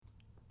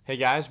Hey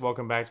guys,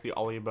 welcome back to the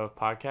All the Above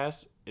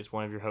podcast. It's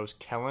one of your hosts,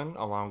 Kellen,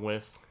 along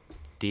with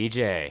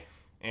DJ.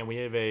 and we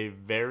have a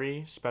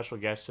very special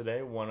guest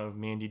today, one of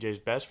me and DJ's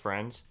best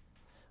friends.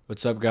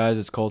 What's up, guys?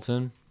 It's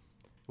Colton.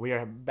 We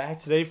are back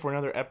today for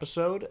another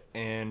episode,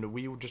 and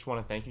we just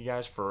want to thank you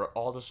guys for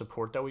all the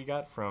support that we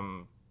got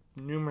from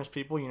numerous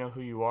people. You know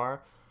who you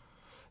are.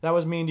 That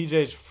was me and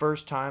DJ's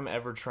first time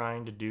ever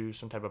trying to do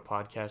some type of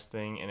podcast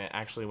thing, and it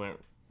actually went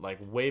like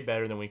way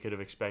better than we could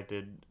have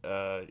expected.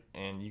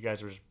 And you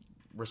guys'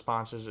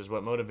 responses is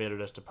what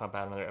motivated us to pump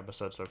out another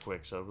episode so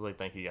quick. So really,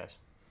 thank you guys.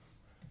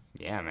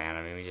 Yeah, man.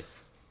 I mean,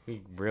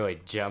 we really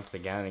jumped the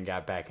gun and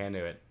got back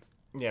into it.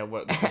 Yeah,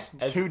 this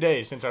is 2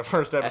 days since our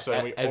first episode,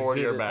 and we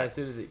already are back. As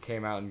soon as it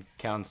came out and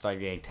Calvin started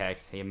getting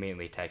texts, he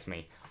immediately texted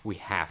me, "We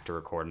have to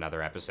record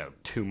another episode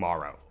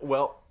tomorrow."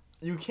 Well,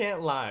 you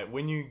can't lie.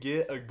 When you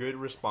get a good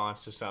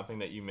response to something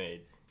that you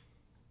made,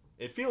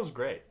 it feels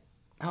great.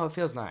 Oh, it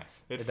feels nice.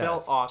 It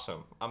felt does.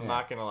 awesome. I'm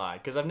not gonna lie,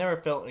 because I've never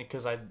felt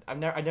because I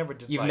never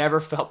did. You've like, never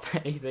felt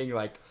anything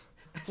like.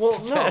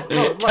 Well, no.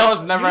 Like,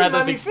 Kellen's never you had didn't let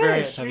this me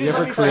experience. finish. Have You you didn't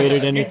ever let me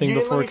created finish. anything You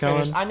didn't let before, me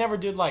finish. Kellen? I never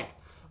did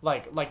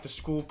like the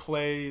school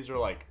plays or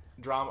like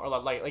drama or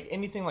like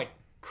anything like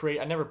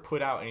create. I never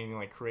put out anything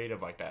like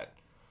creative like that.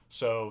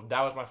 So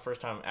that was my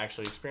first time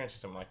actually experiencing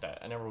something like that.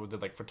 I never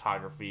did like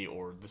photography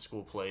or the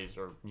school plays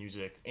or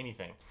music,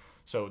 anything.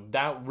 So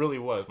that really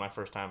was my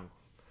first time.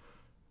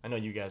 I know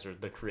you guys are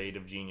the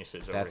creative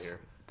geniuses over here.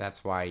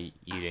 That's why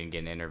you didn't get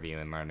an interview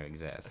and learn to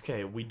exist.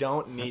 Okay, we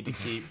don't need to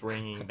keep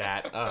bringing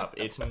that up.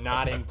 It's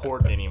not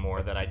important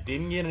anymore that I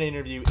didn't get an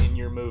interview in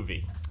your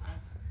movie.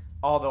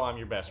 Although I'm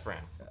your best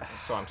friend.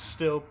 So I'm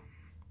still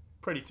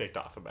pretty ticked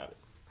off about it.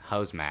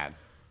 Ho's mad.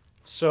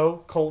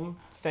 So, Colton,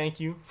 thank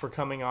you for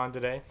coming on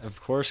today.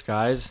 Of course,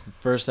 guys. The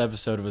first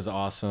episode was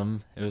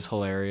awesome. It was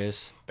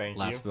hilarious. Thank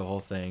Laughed you. the whole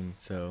thing.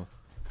 So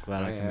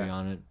glad I can yeah. be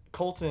on it.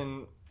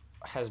 Colton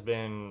has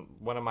been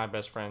one of my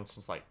best friends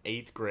since like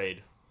 8th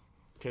grade.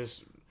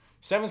 Because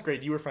 7th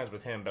grade, you were friends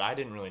with him, but I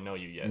didn't really know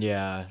you yet.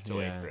 Yeah. Till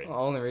 8th yeah. grade. The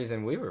only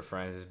reason we were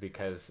friends is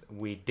because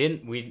we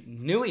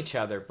knew each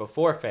other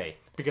before Faith.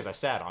 Because I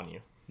sat on you.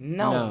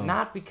 No, No.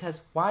 not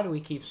because. Why do we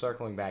keep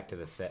circling back to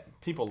the set?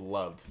 People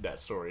loved that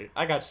story.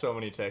 I got so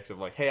many texts of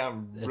like, hey,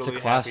 I'm It's a really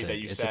happy classic. that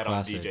you It's a sat on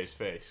classic. DJ's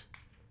face.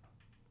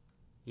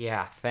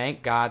 Yeah,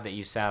 thank God that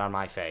you sat on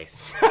my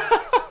face.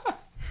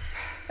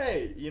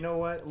 Hey, you know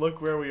what?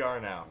 Look where we are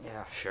now.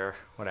 Yeah, sure,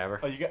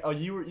 whatever.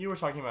 You were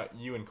talking about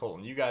you and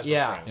Colton. You guys were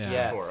Yeah, friends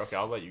yes. before. Okay,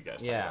 I'll let you guys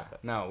talk Yeah, about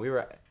that. no, we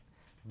were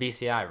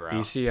BCI, bro.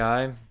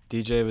 BCI.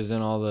 DJ was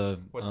in all the.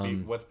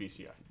 What's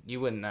BCI? You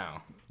wouldn't know.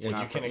 Well,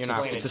 It's- you can you're explain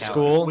not- It's a Keller.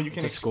 school. Well, you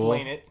can it's a school.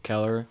 explain it.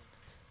 Keller,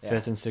 Yeah.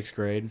 5th and 6th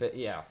grade. But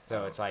yeah,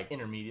 so it's like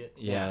Intermediate.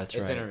 Yeah, that's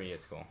it's right.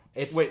 intermediate school.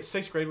 It's Wait,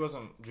 6th grade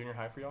wasn't junior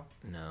high for y'all?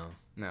 No.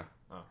 no.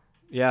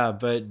 Yeah,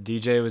 but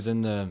DJ was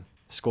in the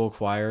school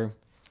choir.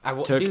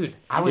 Dude, You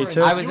I were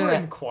was in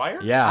in choir?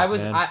 Yeah. I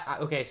was man.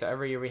 okay. So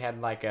every year we had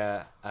like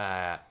a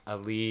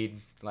lead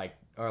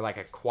or like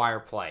a choir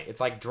play. It's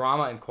like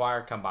drama and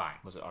choir combined.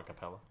 Was it a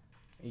cappella?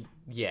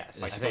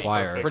 Yes, It's I a think.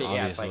 choir, Pretty,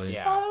 yeah, it's like obviously.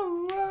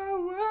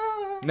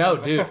 yeah. No,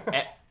 dude.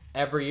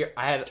 Every year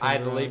I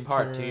had the lead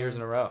part 2 years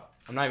in a row.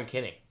 I'm not even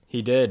kidding.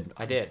 He did.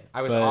 I did.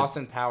 I was But-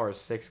 Austin Powers,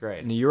 6th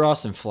grade. You were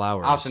Austin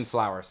Flowers. Austin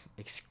Flowers.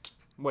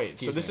 Wait, so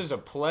Excuse this me. is a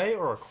play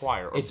or a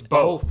choir? Or It's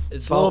both.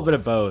 It's a little bit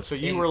of both. So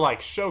you were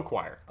like show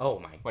choir. Oh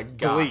my Like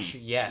gosh!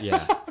 Glee. Yes.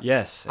 Yeah.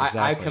 Yes. Exactly.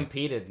 I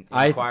competed in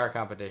I- choir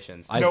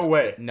competitions. No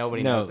way.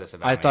 Nobody No, knows this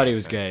about I me. thought he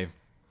was gay.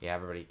 Yeah,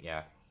 everybody.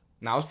 Yeah.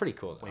 No, it was pretty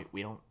cool though. Wait,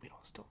 we don't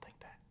still think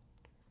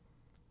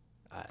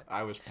that.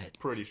 I was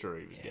pretty sure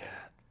he was gay.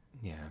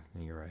 Yeah,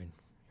 you're right.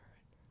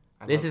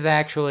 This is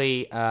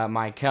actually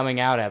my coming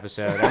out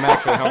episode. I'm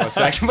actually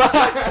homosexual.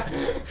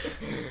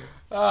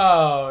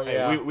 Oh Hey,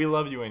 yeah. we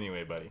love you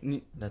anyway,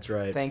 buddy. That's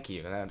right. Thank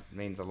you. That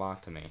means a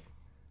lot to me.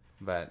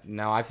 But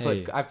no, I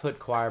Hey. put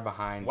choir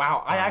behind.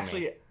 Wow, behind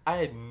me. I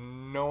had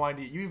no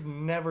idea. You've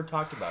never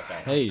talked about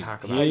that. Hey,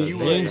 talk about he, those he days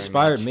very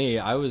inspired much. me.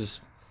 I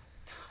was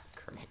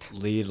Great.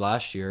 lead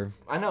last year.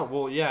 I know.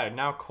 Well, yeah.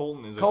 Now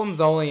Colton is.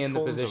 Colton's only in the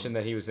Colton's a- position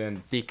that he was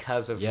in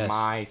because of Yes.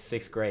 my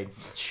 6th grade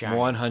shine.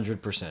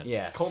 100%.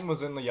 Yes. Colton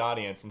was in the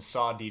audience and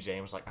saw DJ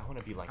and was like, "I want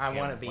to be like I him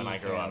want to be when I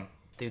grow him. up."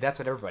 Dude, that's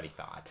what everybody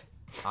thought.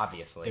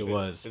 Obviously. It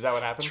was. Is that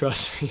what happened?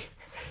 Trust me.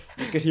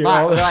 You could hear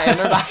But- all, but I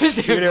ended up- you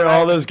dude, could hear but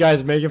all I- those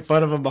guys making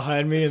fun of him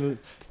behind me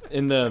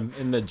in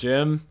the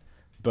gym,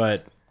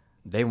 but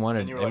they wanted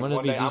And you were they like, "One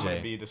wanted to day be I'm gonna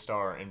DJ. be the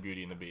star in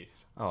Beauty and the Beast."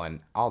 Oh,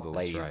 and all the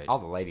That's ladies, right. all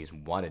the ladies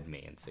wanted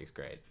me in 6th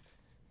grade.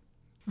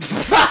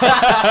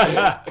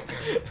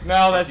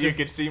 No, that's You just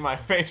could see my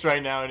face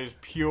right now. It is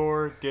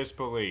pure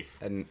disbelief.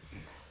 and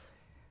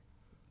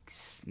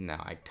no,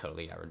 I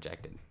totally got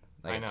rejected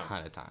like I a know.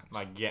 ton of times.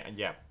 Like,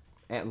 yeah.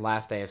 And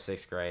last day of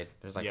 6th grade,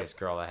 there's like Yep. this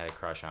girl that I had a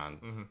crush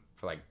on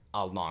for like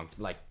a long,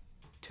 like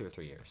 2 or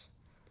 3 years.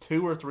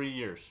 2 or 3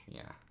 years.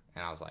 Yeah,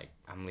 and I was like,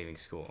 I'm leaving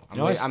school. You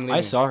know,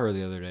 I saw her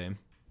the other day.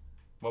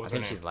 What I was her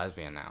think name? she's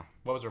lesbian now.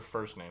 What was her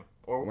first name?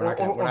 Or We're not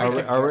gonna- we're not we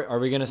gonna- can- Are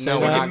we gonna say No,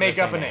 we we're that? not can make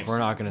gonna up say a name. names. We're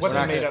not gonna What's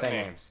say a names. made up We're not gonna say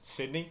name? names.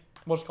 Sydney?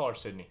 We'll just call her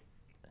Sydney.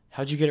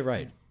 How'd you get it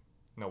right?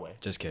 No way.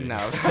 Just kidding. No.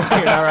 All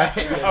right.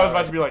 I was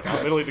about to be like, I'm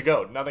literally the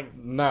GOAT. Nothing.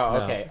 No.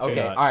 No, Okay. okay.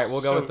 Okay. All right. We'll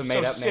go So- with the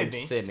made up so name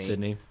Sydney.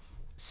 Sydney.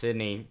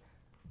 Sydney.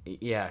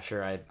 Yeah,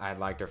 sure. I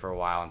liked her for a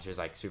while, and she was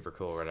like super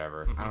cool or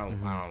whatever. I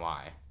don't know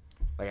why.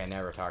 Like I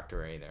never talked to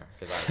her either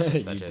because I was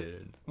just such You a.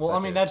 did. Well, I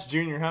such mean, a- that's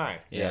junior high.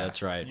 Yeah, Yeah.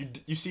 that's right.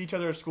 You see each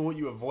other at school,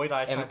 you avoid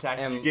eye And- contact,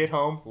 and you and- get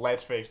home,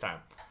 let's FaceTime.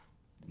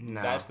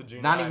 No, That's the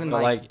junior Not high even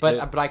vote. like, But,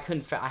 like, but I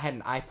couldn't. I had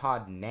an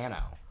iPod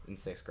Nano in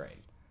 6th grade.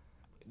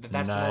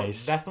 That's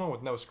Nice. that's the one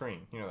with no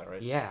screen. You know that,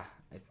 right? Yeah,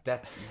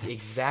 that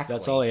exactly.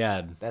 That's all he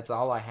had. That's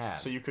all I had.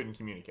 So you couldn't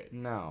communicate.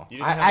 No, You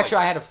didn't have, actually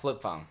like- I had a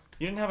flip phone.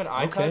 You didn't have an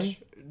Okay. iTouch?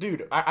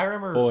 Dude, I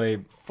remember Boy,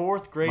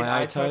 4th grade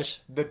my iTouch, iTouch.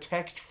 the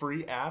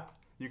text-free app.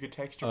 You could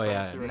text your Oh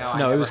friends yeah. through an No, app. I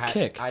No, it never was had-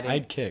 Kick. I I didn't-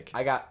 had Kick.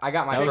 I got my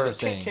That was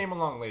first. a Kick thing. came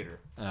along later.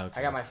 Okay.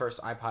 I got my first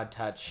iPod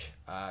Touch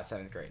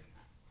 7th grade,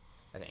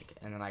 I think,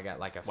 and then I got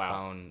like a Wow.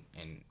 phone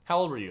in How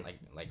old were you?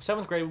 like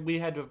 7th grade, we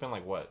had to have been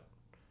like, what?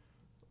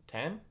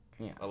 10?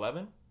 Yeah.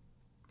 11?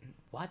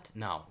 what?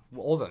 No,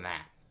 older than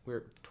that.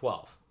 We're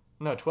 12.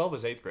 No, 12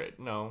 is 8th grade.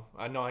 No,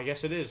 I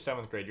guess it is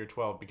 7th grade. You're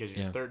 12 because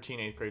you're Yeah. 13,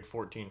 8th grade,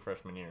 14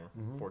 freshman year.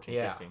 14,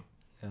 Yeah. 15.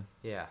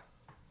 Yeah.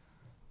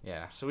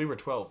 Yeah. So we were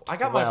 12. I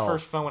got my 12,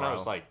 first phone when I bro.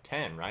 was like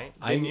 10, right?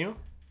 I- Didn't you?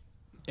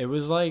 It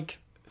was like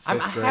I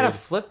fifth had a grade.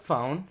 flip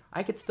phone.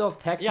 I could still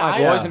text Yeah, my I- boys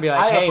yeah. and be I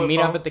like, had a "Hey, flip meet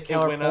up phone. at the It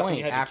Keller went up and Point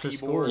you had the after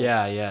keyboard. school."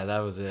 Yeah, that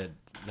was it.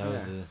 That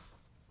was Yeah. it.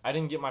 I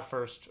didn't get my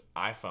first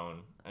iPhone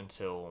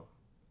until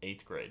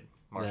 8th grade.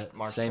 March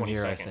Same 22nd,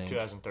 here, I think.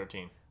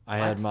 2013. I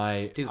had What?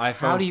 my Dude, iPhone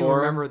how do you 4.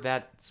 remember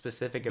that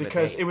specific of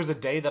Because a date? it was a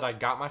day that I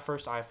got my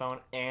first iPhone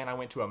and I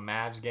went to a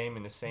Mavs game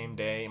in the same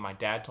day and my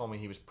dad told me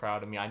he was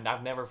proud of me.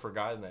 I've never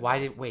forgotten that.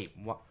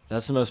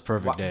 That's the most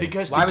perfect Why- day.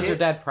 Because Why to was your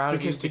get- dad proud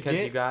of you? to Because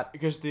you get- got-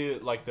 because the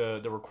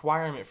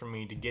requirement for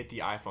me to get the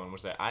iPhone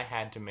was that I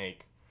had to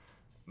make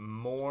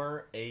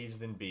more A's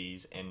than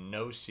B's and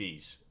no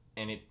C's,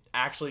 and it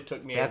actually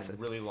took me That's- a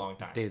really long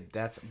time. Dude,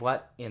 that's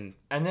what in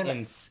And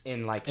then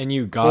in like and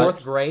you got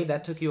 4th grade.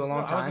 That took you a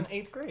long I was in time.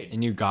 8th grade.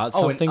 and you got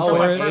Oh, and- something oh, For for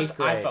my in it. first eighth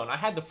grade. iPhone, I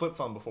had the flip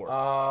phone before.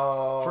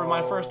 Oh. For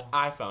my first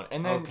iPhone,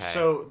 and then Okay.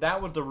 so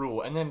that was the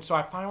rule, and then so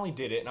I finally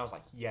did it, and I was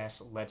like,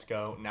 yes, let's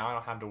go. Now I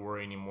don't have to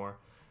worry anymore.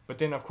 But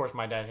then of course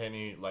my dad hit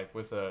me like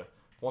with a,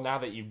 well, now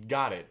that you've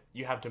got it,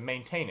 you have to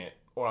maintain it,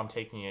 or I'm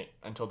taking it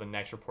until the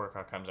next report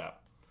card comes out.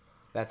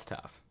 That's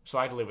tough. So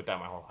I had to live with that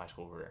my whole high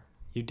school career.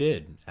 You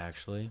did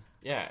actually.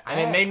 Yeah, and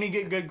it made me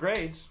get good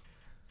grades.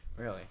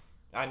 Really.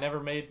 I never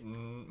made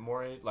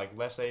more like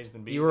less A's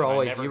than B's. You were and I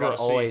always never you got were a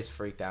C. always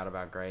freaked out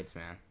about grades,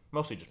 man.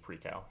 Mostly just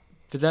pre-cal.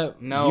 But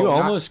that No, you not-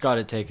 almost got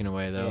it taken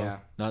away though. Yeah.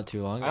 Not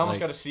too long. I almost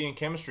like, got a C in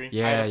chemistry. I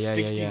Yeah, had a yeah, yeah,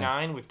 yeah.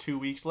 69 with 2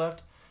 weeks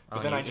left. But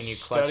Oh, then you- I and you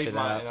just clutched studied it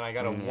mine, up. and then I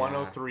got a Yeah.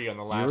 103 on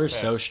the last You were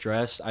test. so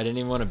stressed. I didn't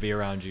even want to be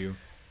around you.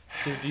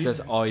 Dude, do 'Cause that's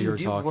all you were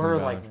Dude, talking you were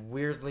about. like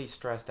weirdly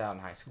stressed out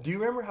in high school. Do you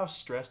remember how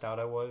stressed out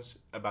I was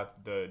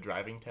about the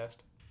driving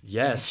test?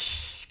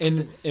 Yes.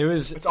 And it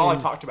was. It's all I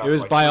and talked about It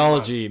was for, like, 3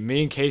 biology.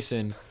 Me and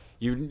Kaysen,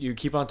 you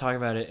keep on talking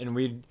about it, and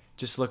we'd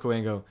just look away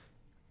and go,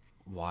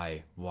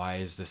 "Why? Why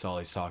is this all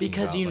he's talking about?"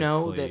 Because you Like,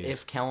 know that please."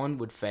 if Kellen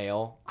would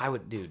fail, I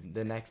would, dude,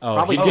 the next oh,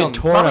 probably he'd till, get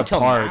torn probably till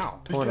apart, now.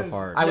 torn Because-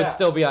 apart. I would Yeah.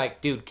 still be like,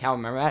 dude, Cal,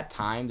 remember that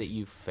time that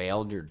you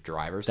failed your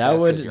driver's That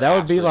test? would- 'Cause you're that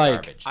would be absolute like-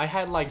 garbage. I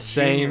had like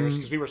Same- juniors,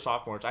 because we were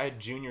sophomores. I had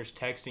juniors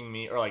texting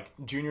me, or like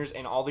juniors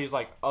and all these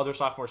like other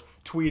sophomores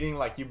tweeting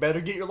like, "You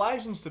better get your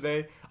license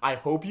today. I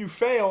hope you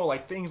fail,"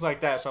 like things like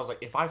that. So I was like,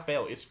 if I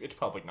fail, it's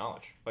public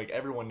knowledge. Like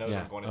everyone knows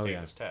Yeah. I'm going to Oh, take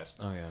yeah. this test.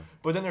 Oh yeah.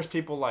 But then there's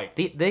people like,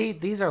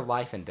 These are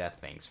life and death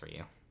things for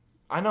you.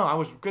 I know I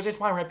was, because it's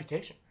my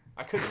reputation.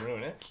 I couldn't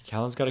ruin it.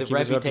 Callan's got to The keep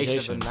his reputation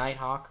reputation. of the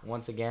Nighthawk,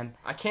 once again.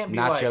 I can't be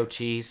Nacho like,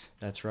 cheese.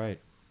 That's right.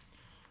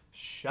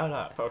 shut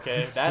up,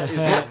 okay? That is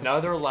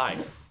another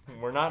life.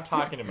 We're not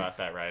talking about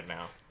that right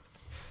now.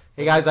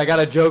 Hey guys, I got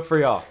a joke for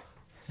y'all.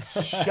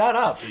 Shut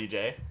up,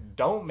 DJ.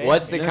 Don't make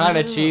What's me. the No, kind no,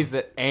 of no. cheese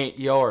that ain't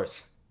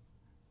yours?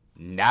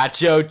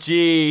 Nacho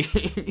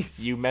cheese.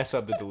 You mess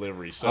up the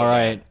delivery. So All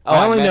right. Oh, I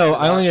I only messed know. it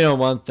I up. only know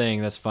one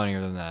thing that's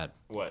funnier than that.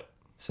 What?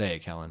 Say it,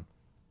 Kellen.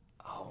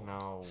 Oh,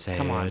 No. Say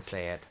come it. on,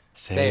 say it.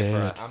 Say, Say it for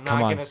it. us. I'm Come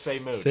not on. gonna say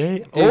mooch. Say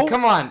it. Dude, Oh.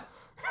 come on.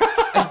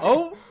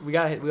 Oh. We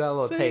got a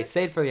little Say taste.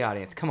 Say it for the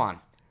audience. Come on.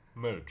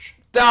 Mooch.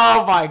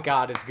 Oh my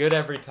God, it's good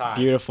every time.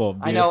 Beautiful.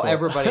 I know beautiful.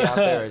 everybody out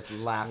there is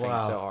laughing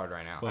Wow. so hard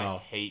right now. Wow. I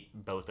hate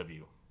both of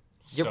you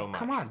Yo, so much.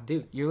 come on,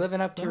 dude. You're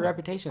living up to your Yeah.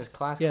 reputation as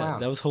class Yeah, clown.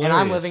 that was And I'm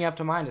hilarious. living up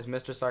to mine as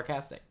Mr.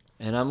 Sarcastic.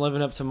 And I'm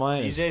living up to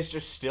mine. DJ's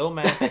just still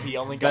mad that he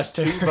only got Best-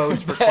 2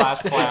 votes for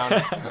class clown,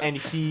 and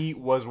he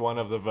was one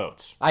of the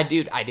votes. I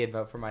did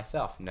vote for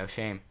myself. No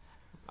shame.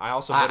 I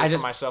also I voted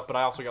just- for myself, but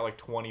I also got like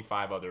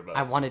 25 other votes.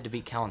 I wanted to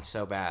beat Kellen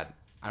so bad.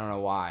 I don't know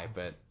why,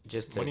 but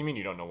just What do you to mean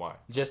you don't know why?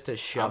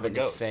 shove the it in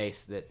his goat.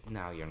 face that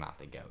no, you're not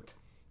the goat.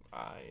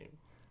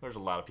 There's a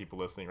lot of people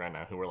listening right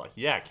now who are like,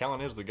 yeah,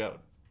 Kellen is the GOAT.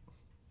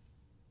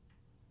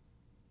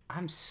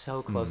 I'm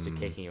so close to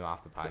kicking you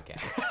off the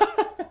podcast.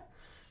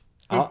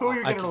 Who are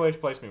you I going to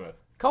replace me with?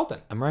 Colton.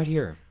 I'm right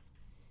here.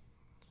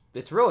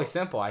 It's really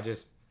simple. I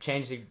just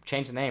changed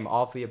the name,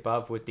 all of the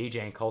above with DJ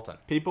and Colton.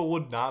 People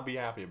would not be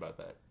happy about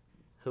that.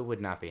 Who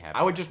would not be happy?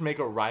 I would just make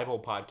a rival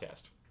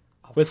podcast.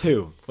 With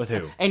who? With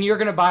who? And you're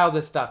gonna buy all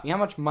this stuff. You know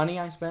how much money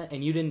I spent,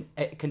 and you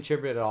didn't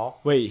contribute at all.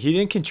 Wait, he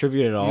didn't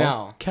contribute at all?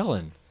 No.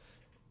 Kellen.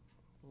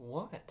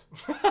 What?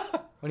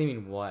 What do you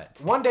mean what?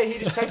 One day he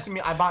just texted me,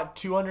 I bought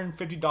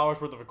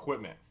 $250 worth of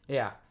equipment.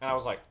 Yeah. And I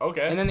was like,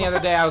 okay. And then the other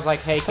day I was like,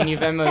 hey, can you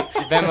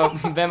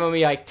Venmo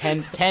me like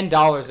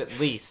 $10 at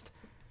least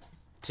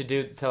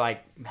to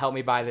like help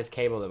me buy this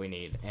cable that we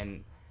need?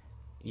 And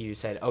you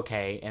said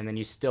okay, and then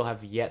you still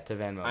have yet to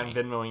Venmo I'm me.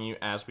 Venmoing you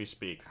as we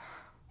speak.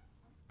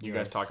 You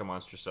guys Yes. talk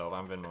amongst yourself.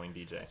 I'm Venmoing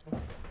DJ.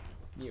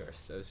 You are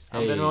so I'm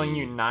sad. Venmoing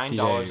you DJ.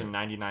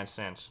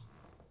 $9.99.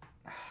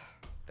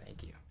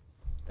 Thank you.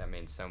 That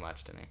means so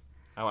much to me.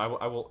 I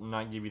will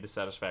not give you the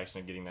satisfaction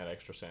of getting that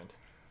extra cent.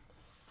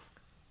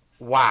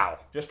 Wow.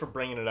 Just for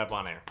bringing it up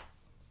on air.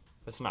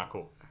 That's not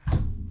cool.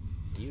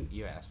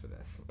 You asked for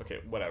this. Okay,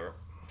 whatever.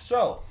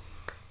 So,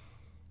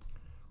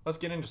 let's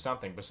get into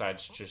something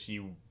besides just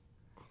you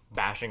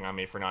bashing on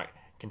me for not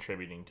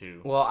contributing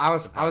to. Well, I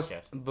was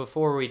podcast.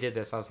 before we did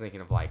this, I was thinking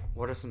of like,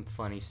 what are some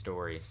funny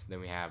stories that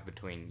we have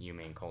between you,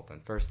 me, and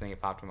Colton? First thing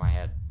that popped in my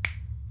head,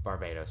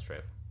 Barbados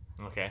trip.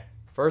 Okay.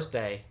 First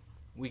day,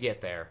 we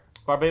get there.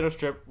 Barbados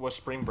trip was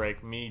spring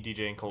break. Me,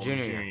 DJ, and Colton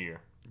Junior junior year. year.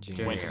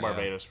 Junior Went to year,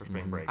 Barbados for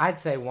spring break. I'd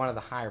say one of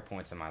the higher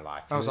points in my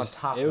life. I was on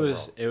top of the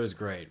world It was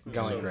great.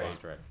 going so to this fun.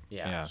 trip.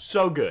 Yeah. Yeah.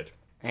 So good.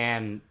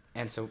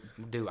 And so,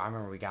 dude, I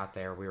remember we got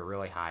there. We were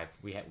really hyped.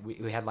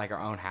 We had like our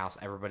own house.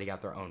 Everybody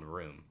got their own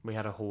room. We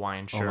had a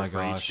Hawaiian Oh shirt my for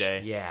gosh. each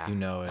day. Yeah. You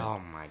know it. Oh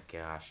my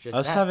gosh. Just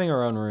Us that having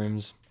our own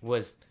rooms,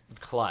 was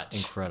clutch.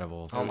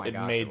 incredible. Oh my it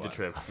gosh, made it the was.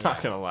 trip. I'm Yeah.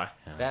 not gonna lie.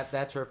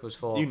 That trip was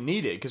full. You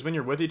need it because when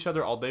you're with each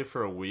other all day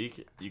for a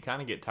week, you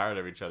kind of get tired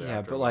of each other. Yeah,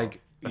 after but a while.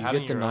 like But you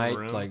having get the your own night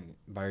room- like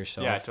by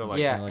yourself. Yeah, to, like,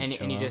 yeah, kinda, like, and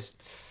chill you out.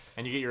 just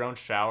and you get your own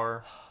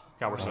shower.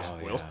 God, we're so Oh,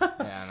 spoiled. yeah.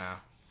 yeah,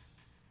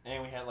 no.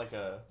 And we had like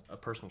a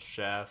personal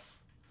chef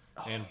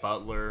and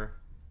butler.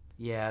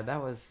 Yeah,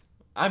 that was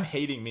I'm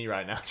hating me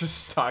right now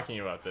just talking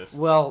about this.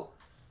 well.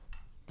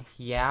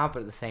 Yeah, but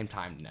at the same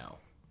time, no.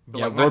 But,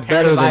 Yeah, like, my we're better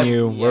parents- than I-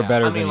 you. We're yeah.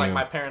 better I than mean, like you.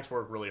 my parents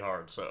work really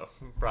hard, so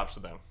props to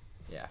them.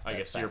 Yeah, I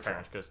that's guess to your factual.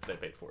 parents because they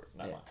paid for it,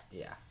 not Yeah, mine.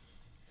 yeah.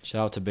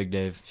 Shout out to Big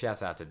Dave.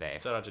 Shouts out to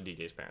Dave. Shout out to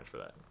DJ's parents for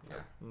that. Yeah.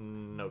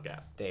 No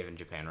gap. Dave in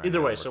Japan right Either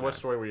now, way, we're so what trying-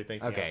 story were you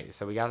thinking? Okay,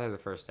 so we got there the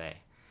first day,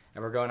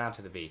 and we're going out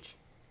to the beach,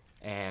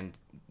 and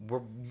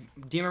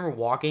do you remember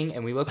walking?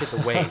 And we looked at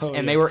the waves, Oh, and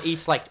yeah. they were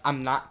each like,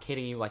 I'm not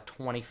kidding you, like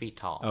 20 feet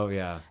tall, Oh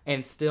yeah.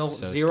 and still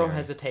So zero scary.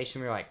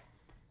 hesitation. We were like,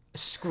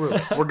 screw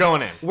it, Of? We're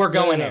going in. we're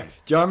going No. in.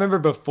 Do y'all remember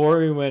before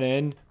we went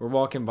in, we're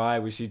walking by,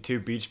 we see two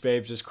beach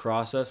babes just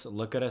cross us,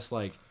 look at us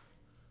like,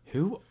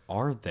 who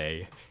are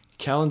they?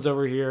 Kellen's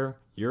over here,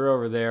 you're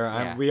over there.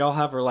 Yeah. We all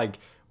have our like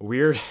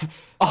weird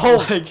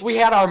Oh, like we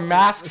had our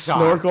masks on.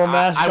 snorkel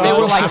mask They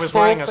on. were like I was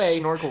full wearing a face.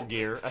 snorkel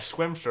gear, a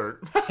swim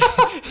shirt.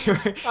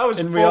 I was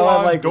and full we all had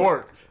on like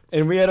dork.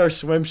 and we had our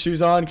swim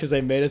shoes on because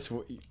they made us.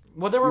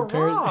 Well, there were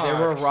parents- rocks. There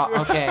were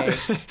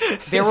okay.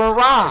 There were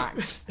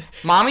rocks.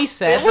 Mommy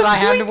said It was that I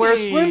had to wear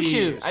windy. swim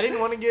shoes. I didn't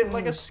want to get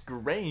like a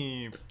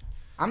scrape.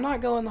 I'm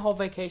not going the whole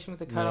vacation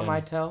with a cut on Man.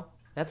 my toe.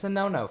 That's a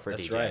no-no for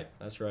That's DJ. right.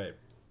 That's right.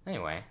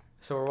 Anyway,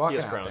 so we're He walking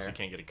has out Crohn's. there. You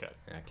can't get a cut.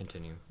 Yeah,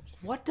 continue.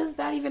 What does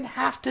that even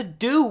have to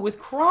do with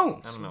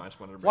Crohn's? I don't know. I just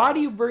wanted to. Bring Why it do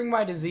up. you bring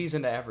my disease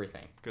into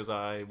everything? Because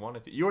I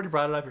wanted to. You already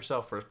brought it up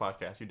yourself first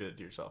podcast. You did it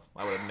to yourself.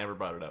 I would have never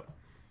brought it up.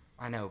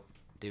 I know,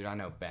 dude. I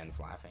know Ben's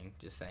laughing.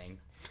 Just saying.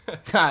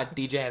 God,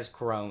 DJ has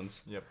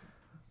Crohn's. Yep.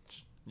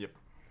 Yep.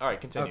 All right,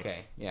 continue.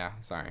 Okay. Yeah.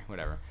 Sorry.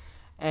 Whatever.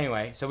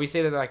 Anyway, so we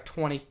see that they're like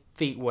 20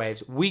 feet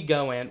waves. We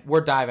go in.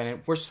 We're diving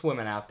in. We're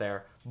swimming out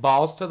there.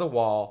 Balls to the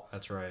wall.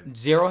 That's right.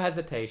 Zero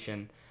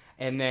hesitation.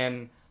 And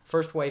then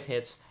first wave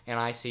hits, and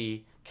I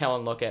see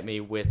Kellen look at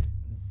me with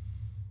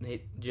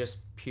just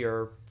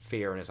pure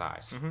fear in his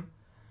eyes. Mhm.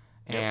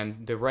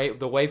 And the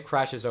wave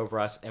crashes over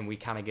us, and we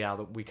kind of get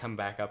out. We come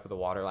back up with the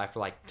water after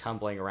like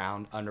tumbling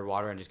around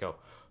underwater, and just go,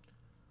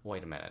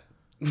 wait a minute.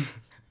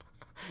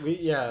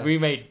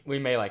 we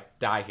may like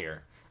die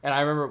here. And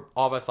I remember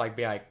all of us like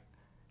being like,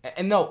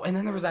 and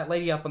then there was that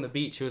lady up on the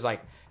beach who was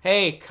like,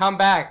 hey, come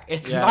back,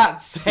 it's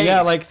not safe.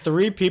 Yeah, like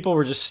three people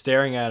were just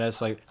staring at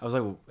us. Like I was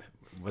like,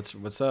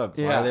 "What's up?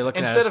 Why Yeah. are they looking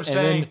Instead at of us?"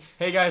 saying,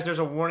 "Hey guys, there's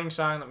a warning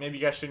sign that maybe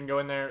you guys shouldn't go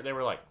in there," they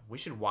were like, "We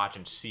should watch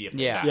and see if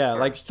they Yeah. die yeah, first."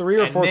 like three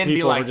or And four then be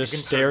people like were the just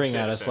concerned staring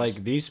at us. citizens.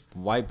 Like these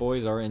white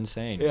boys are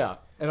insane. Yeah,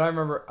 and I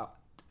remember,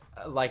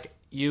 like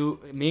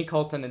me,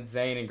 Colton, and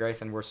Zane and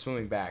Grayson were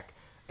swimming back,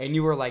 and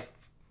you were like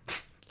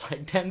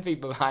 10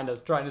 feet behind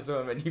us trying to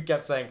swim, and you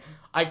kept saying,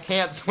 "I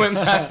can't swim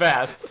that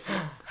fast.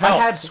 I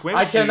Help. had swim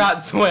I shoes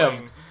cannot swim."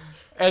 going.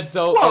 And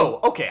so, Whoa,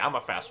 okay, I'm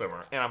a fast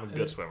swimmer and I'm a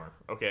good swimmer.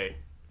 Okay.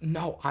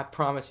 no, I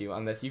promise you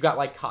on this, you got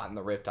like caught in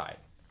the riptide.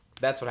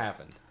 That's what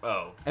happened,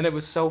 Oh, and it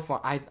was so fun.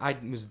 I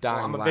was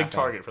dying. I'm a laughing. big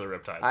target for the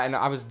riptide.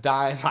 I was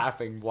dying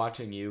laughing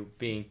watching you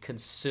being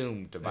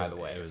consumed by the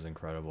It wave. was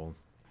incredible.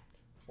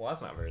 Well,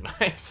 that's not very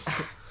nice.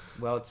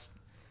 Well, it's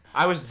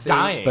I was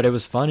dying. But it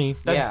was funny.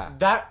 yeah.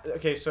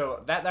 Okay,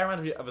 so that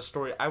reminds me of a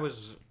story. I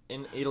was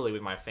in Italy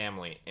with my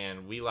family,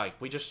 and we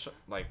just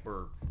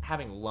were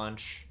having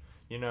lunch.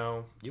 You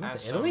know. You went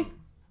had to Italy?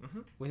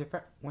 Mhm. With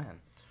your when?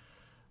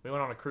 We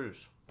went on a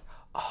cruise.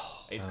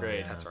 Oh, 8th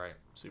grade. yeah. that's right.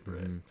 Super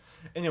Mhm. lit.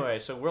 Anyway,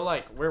 so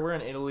we're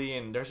in Italy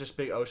and there's this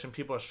big ocean.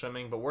 People are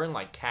swimming, but we're in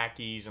like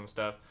khakis and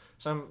stuff.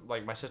 Some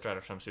like my sister had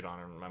a swimsuit on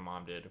and my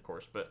mom did, of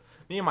course. But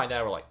me and my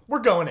dad were like, we're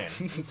going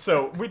in.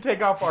 So we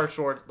take off our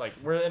shorts, like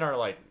we're in our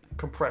like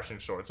compression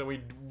shorts, and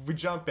we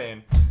jump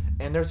in,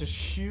 and there's this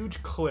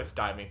huge cliff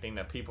diving thing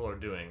that people are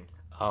doing.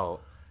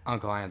 Oh,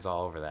 Uncle Ian's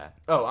all over that.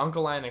 Oh,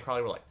 Uncle Lion and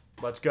Carly were like,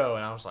 let's go,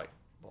 and I was like,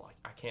 well,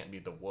 I can't be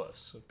the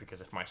wuss because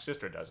if my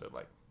sister does it,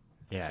 like.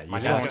 Yeah, My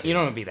you dad's have gonna- You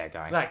don't want to be that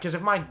guy. Nah, because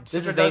if my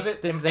sister is does eighth-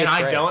 it this and, is and eighth I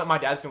grade. don't, my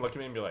dad's gonna look at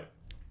me and be like,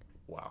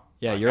 "Wow."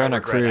 Yeah, like, you're I on a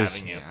regret cruise.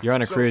 having you. You're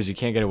on a So- cruise. You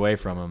can't get away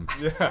from him.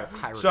 Yeah.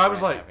 I So I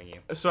was regret like, having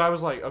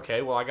you.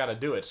 okay, well I gotta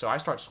do it. So I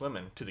start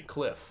swimming to the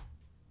cliff,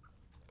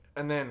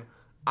 and then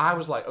I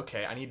was like,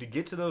 okay, I need to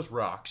get to those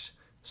rocks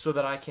so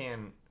that I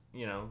can,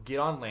 get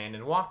on land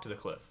and walk to the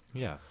cliff.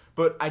 Yeah.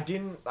 But I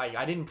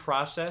didn't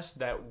process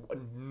that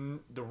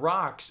the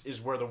rocks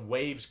is where the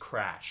waves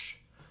crash.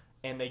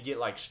 And they get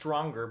like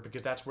stronger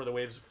because that's where the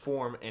waves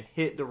form and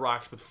hit the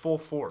rocks with full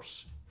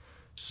force.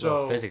 Little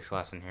So physics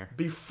lesson here.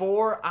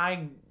 before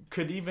I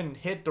could even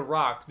hit the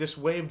rock, this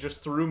wave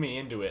just threw me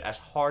into it as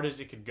hard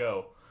as it could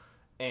go,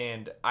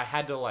 and I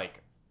had to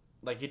like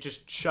it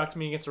just chucked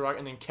me against the rock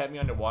and then kept me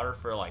underwater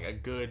for like a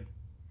good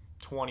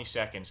 20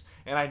 seconds,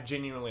 and I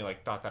genuinely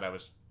like thought that I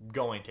was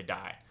going to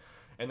die,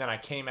 and then I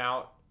came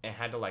out and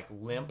had to like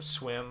limp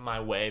swim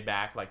my way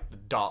back like the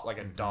dog like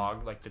a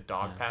dog like the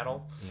dog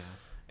paddle. Yeah.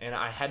 And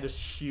I had this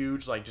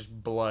huge, like, just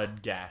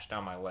blood gash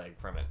down my leg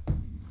from it.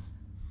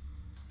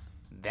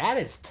 That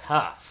is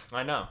tough.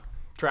 I know.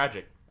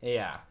 Tragic.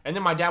 Yeah. And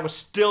then my dad was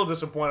still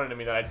disappointed in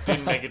me that I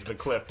didn't make it to the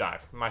cliff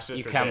dive. My sister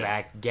You come did.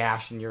 back,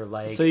 gash in your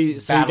leg. So you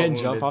battle didn't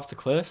jump wounded. off the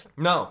cliff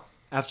No.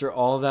 after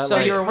all of that? So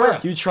like, you were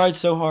worried. You tried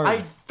so hard.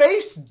 I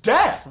faced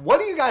death. What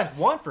do you guys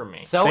want from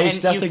me? So Faced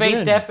and death you faced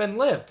again. death and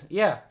lived.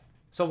 Yeah.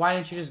 So why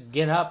didn't you just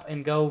get up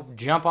and go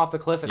jump off the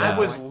cliff? At Yeah. that I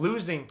was point?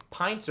 losing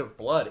pints of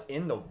blood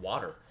in the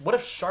water. What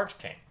if sharks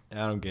came? I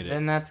don't get it.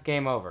 Then that's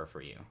game over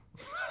for you.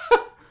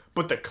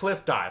 But the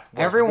cliff dive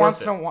was Every worth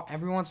once it. in a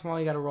while,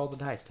 you got to roll the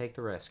dice, take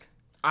the risk.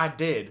 I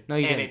did. No,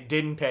 you and didn't. it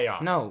didn't pay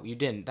off. No, you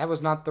didn't. That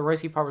was not the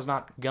risky part. Was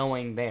not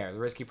going there. The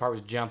risky part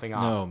was jumping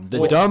off. No, the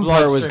With dumb blood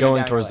part was streaming going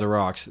down your towards the leg.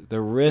 rocks.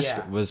 The risk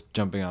Yeah. was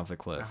jumping off the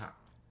cliff. Uh-huh.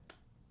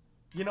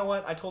 You know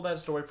what? I told that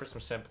story for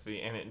some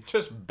sympathy, and it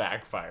just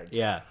backfired.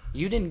 Yeah.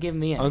 You didn't give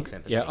me any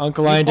sympathy. Yeah,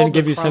 Uncle You Lion pulled didn't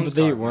give the you Crumbs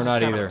sympathy. card. We're This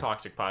not is kind of either. a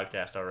toxic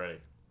podcast already.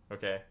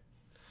 Okay.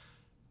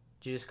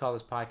 Did you just call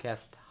this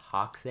podcast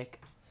toxic?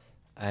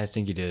 I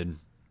think you did.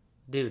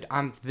 Dude,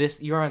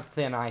 you're on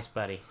thin ice,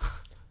 buddy.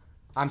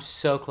 I'm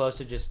so close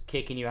to just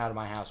kicking you out of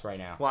my house right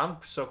now. Well, I'm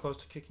so close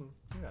to kicking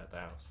you out of the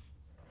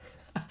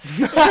house.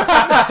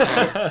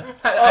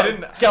 I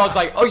didn't. Kellen's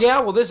like, oh yeah,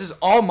 well this is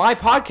all my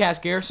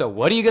podcast gear, so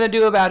what are you gonna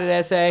do about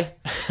it, SA?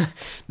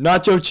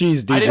 Nacho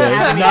cheese, DJ. I didn't,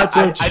 have any,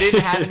 Nacho I cheese.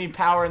 didn't have any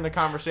power in the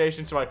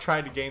conversation, so I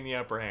tried to gain the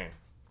upper hand.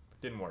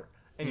 Didn't work.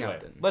 Anyway, it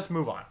didn't. let's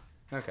move on.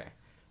 Okay.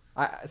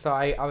 I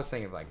was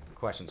thinking of like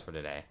questions for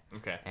today,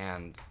 Okay.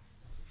 and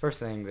first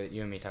thing that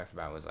you and me talked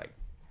about was like,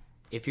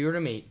 if you were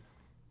to meet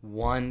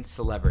one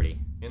celebrity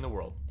In the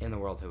world. in the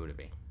world, who would it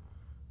be?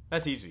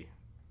 That's easy.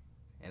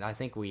 And I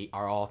think we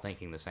are all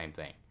thinking the same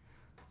thing.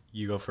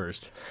 You go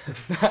first.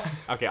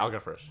 Okay, I'll go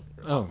first.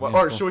 Oh, Well, yeah,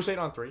 or cool. should we say it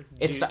on three?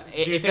 It's Do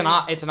you it's think-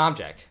 an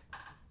object.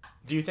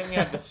 Do you think we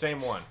have the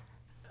same one?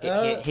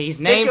 He's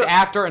named of-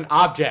 after an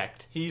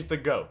object. He's the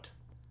goat.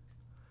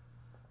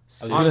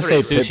 I was On gonna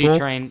three. say Sushi Pitbull.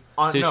 train.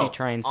 On, Sushi no,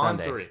 train on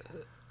Sundays. three.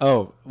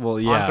 Oh, well,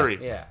 yeah. On three.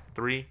 Yeah.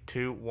 3,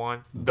 2,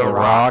 1. The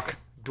Rock.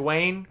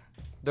 Dwayne.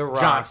 The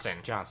Rock.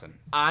 Johnson.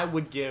 I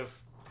would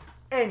give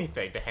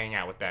anything to hang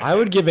out with that. I guy.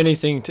 would give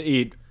anything to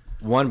eat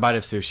one bite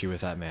of sushi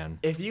with that man.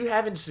 If you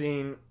haven't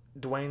seen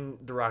Dwayne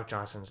The Rock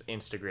Johnson's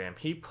Instagram,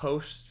 he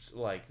posts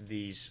like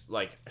these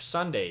like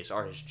Sundays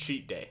are his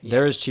cheat day.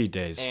 There is cheat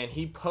days. And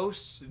he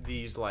posts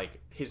these like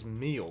his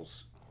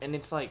meals. And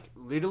it's like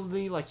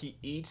literally like he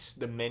eats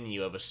the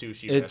menu of a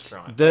sushi It's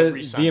restaurant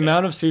every the Sunday.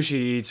 amount of sushi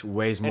he eats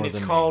weighs more and it's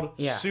than called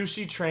Yeah.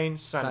 Sushi Train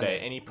Sunday. Sunday.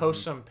 And he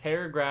posts some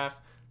paragraph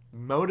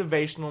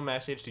motivational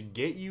message to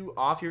get you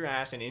off your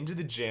ass and into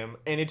the gym,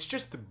 and it's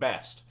just the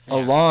best. me.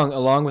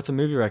 Along with the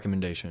movie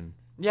recommendation.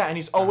 Yeah, and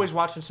he's always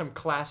watching some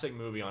classic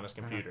movie on his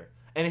computer.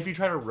 And if you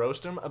try to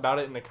roast him about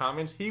it in the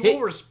comments, he will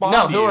respond.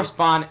 No, to he'll you.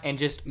 respond and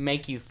just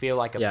make you feel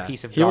like a Yeah,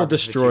 piece of he will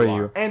garbage that destroy are.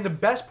 you. And the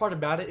best part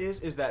about it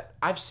is that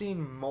I've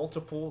seen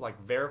multiple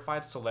like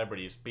verified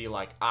celebrities be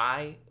like,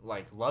 I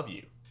like love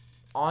you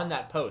on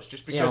that post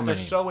just because So they're many.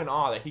 so in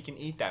awe that he can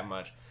eat that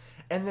much.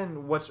 And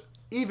then what's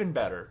even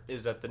better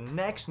is that the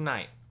next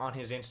night on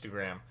his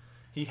Instagram,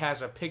 he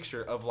has a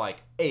picture of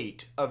like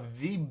 8 of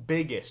the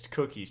biggest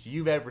cookies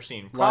you've ever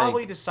seen.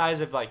 Probably the size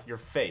of like your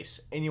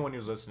face, anyone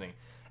who's listening.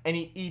 And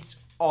he eats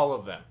all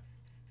of them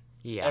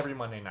Yeah. every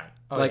Monday night.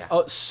 Oh,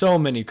 yeah. So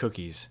many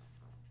cookies.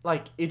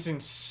 Like, it's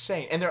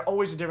insane. And they're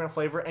always a different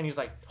flavor. And he's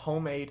like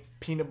homemade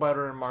peanut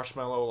butter and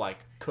marshmallow, like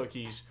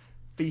cookies.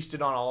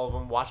 Feasted on all of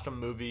them. Watched a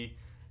movie.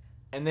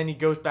 and then he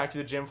goes back to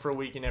the gym for a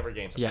week and never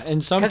gains. Yeah, and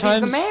Because sometimes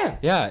he's the man.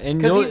 Yeah, and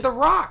Because he's the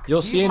Rock.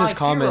 You'll He's see in his my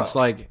comments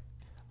hero. like,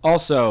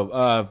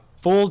 also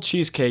full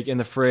cheesecake in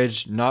the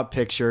fridge, not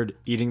pictured.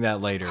 Eating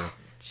that later.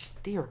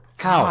 Dear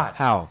How? God.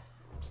 How?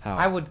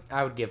 I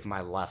would give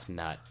my left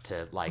nut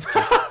to like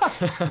just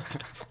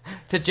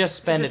to just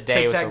spend Just a day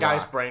take with that The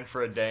guy's Rock. brain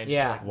for a day. And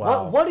Yeah. Just be like,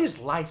 Wow. What is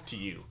life to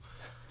you?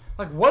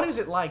 Like, what is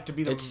it like to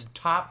be the It's-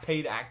 top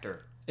paid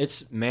actor?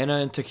 It's manna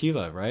and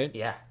tequila, right?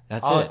 Yeah,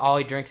 That's all, it. All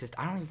he drinks is.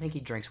 I don't even think he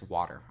drinks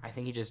water. I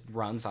think he just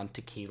runs on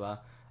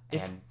tequila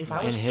and If I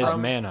And was his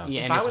from, manna.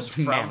 Yeah, If and I his was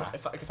from, manna.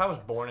 if I was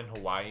born in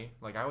Hawaii,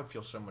 like I would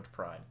feel so much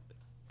pride,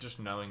 just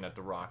knowing that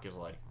The Rock is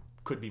like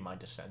could be my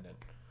descendant.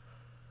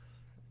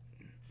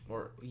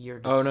 Or Your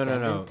Oh no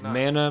descendant- Not-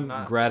 manna,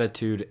 not-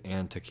 gratitude,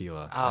 and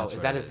tequila. Oh, That's is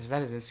what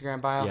that it his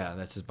Instagram bio? Yeah,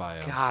 that's his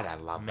bio. God, I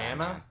love that, Manna?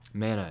 man.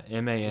 Manna, You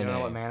M-A-N-A. don't know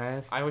what manna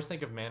is? I always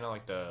think of manna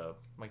like the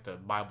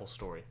Bible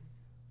story.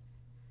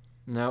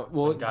 No,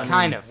 well, God,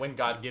 Kind of. when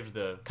God gives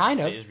the Kind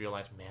of.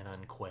 Israelites manna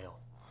and quail.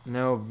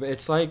 no, but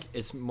it's like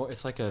it's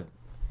like a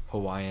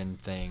Hawaiian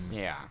thing.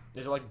 Yeah.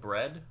 Is it like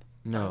bread?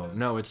 No, Kinda.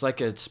 no, it's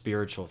like a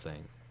spiritual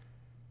thing.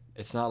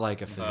 It's not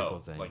like a physical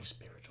thing. Like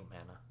spiritual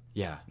manna.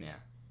 Yeah, Yeah.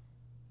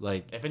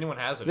 like If anyone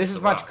has it, This it's is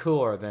The much Rock.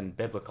 cooler than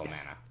biblical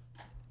manna.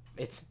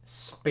 It's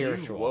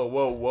spiritual.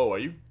 Whoa! Are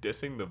you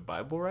dissing the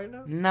Bible right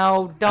now?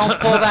 No, don't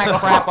pull that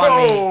crap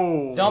on me.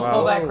 Oh, Don't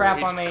pull that whoa. crap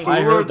It's on me. Cooler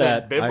I heard than that. I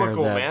heard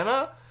biblical that.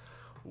 manna.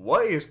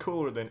 What is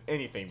cooler than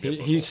anything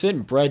biblical? he's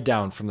sitting bread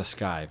down from the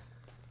sky.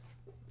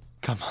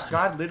 Come on.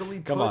 God literally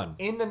Come put on.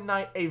 in the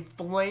night a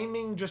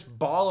flaming just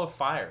ball of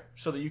fire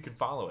so that you could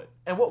follow it.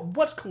 And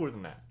what's cooler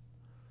than that?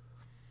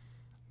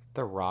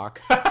 The Rock.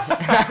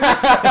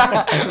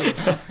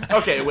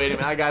 Okay, wait a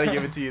minute. I gotta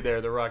give it to you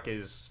there. The Rock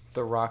is.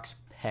 The Rock's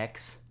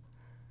pecs.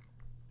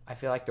 I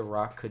feel like The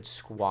Rock could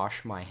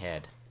squash my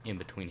head in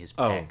between his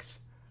Oh. pecs.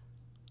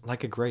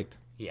 Like a grape.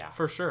 Yeah.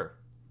 For sure.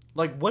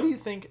 Like, what do you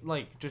think,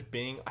 like, just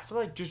being... I feel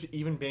like just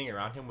even being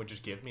around him would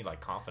just give me, like,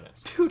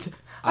 confidence. Dude,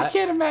 I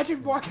can't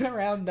imagine walking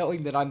around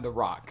knowing that I'm The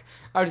Rock.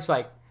 I would just be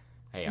like,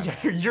 hey, I'm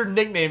Yeah, your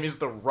nickname is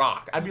The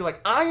Rock. I'd be like,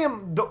 I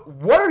am the...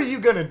 What are you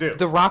gonna do?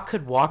 The Rock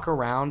could walk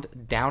around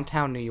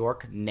downtown New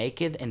York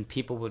naked and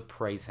people would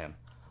praise him.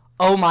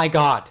 Oh my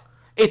God,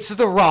 it's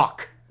The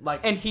Rock.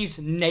 Like- and he's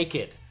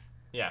naked.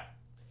 Yeah.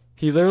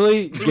 He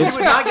literally He gets.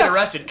 would not get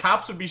arrested.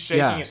 Cops would be shaking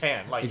Yeah, his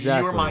hand. Like, you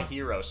exactly. were my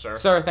hero, sir.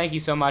 Sir, thank you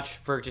so much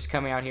for just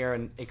coming out here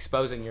and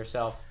exposing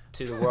yourself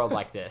to the world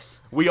like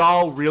this. We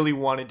all really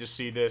wanted to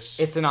see this.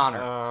 It's an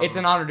honor. It's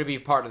an honor to be a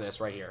part of this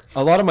right here.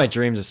 A lot of my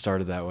dreams have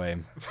started that way.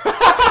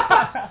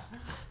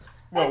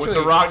 What, with Actually-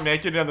 The Rock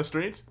naked on the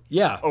streets?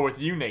 Yeah. Or with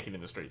you naked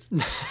in the streets?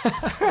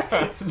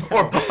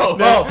 Or both?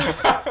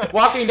 No,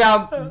 walking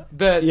down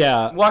the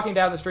Yeah. walking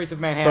down the streets of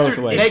Manhattan Both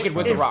ways. naked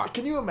with The If- Rock.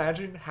 Can you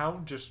imagine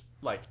how just,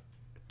 like,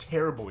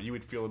 terrible you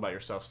would feel about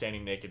yourself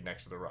standing naked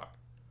next to The Rock?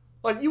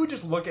 Like, you would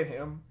just look at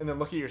him and then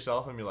look at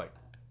yourself and be like,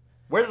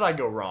 where did I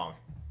go wrong?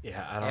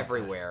 Yeah, I don't.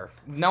 Everywhere.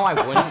 No, I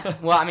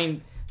wouldn't. Well, I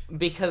mean,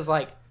 because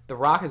like The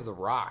Rock is The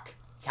Rock.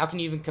 How can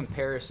you even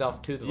compare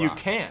yourself to The You Rock?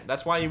 can't.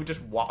 That's why you would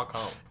just walk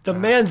home. The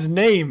man's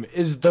name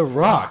is The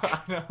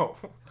Rock. I know.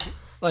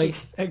 Like,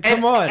 hey, And-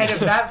 come on. And if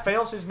that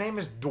fails, his name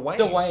is Dwayne.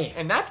 Dwayne.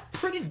 And that's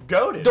pretty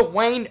goated.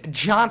 Dwayne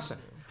Johnson.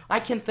 I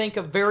can think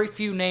of very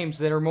few names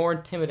that are more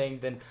intimidating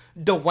than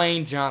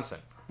Dwayne Johnson.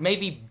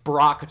 Maybe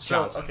Brock So,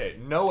 Johnson. okay,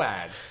 no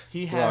ad.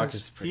 He Brock has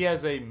is pretty he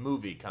has a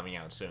movie coming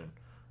out soon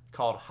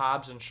called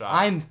Hobbs and Shaw.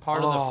 I'm-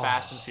 part of oh. the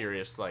Fast and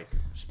Furious like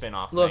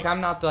spin-off Look, thing. I'm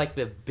not like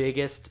the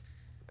biggest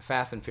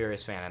Fast and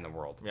Furious fan in the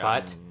world, Yeah,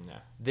 but yeah.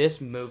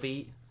 this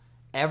movie,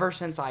 ever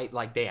since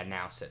they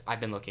announced it, I've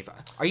been looking for.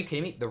 Are you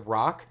kidding me? The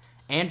Rock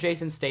and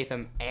Jason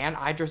Statham and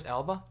Idris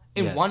Elba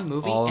in Yes, one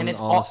movie, all and in-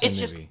 it's all in all the same it's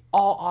just movie.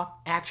 all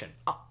action,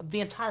 the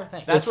entire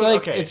thing. That's It's what-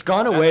 like okay, it's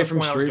gone that's away the from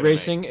point I was street gonna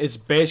racing. It's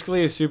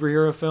basically a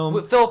superhero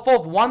film. Full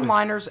of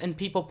one-liners and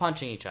people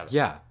punching each other.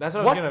 Yeah. That's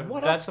what I What- was gonna.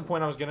 what That's else? the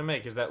point I was gonna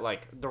make. Is that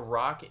like The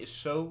Rock is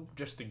so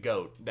just the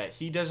goat that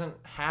he doesn't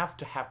have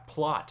to have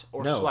plot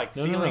or No. like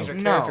No, no, feelings no. or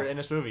No. character in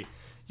this movie.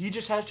 He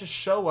just has to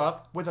show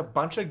up with a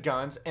bunch of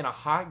guns and a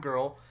hot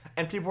girl,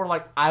 and people are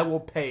like, "I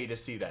will pay to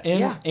see that." And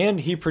Yeah. and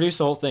he produced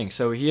the whole thing,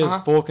 so he has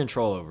Uh-huh. full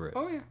control over it.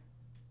 Oh yeah.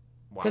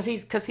 Wow.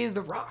 Because he's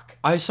The Rock.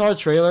 I saw a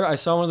trailer. I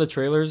saw one of the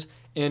trailers,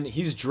 and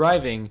he's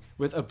driving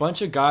with a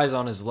bunch of guys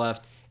on his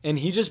left, and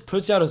he just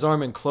puts out his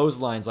arm and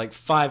clotheslines like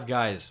 5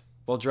 guys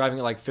while driving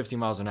at like 50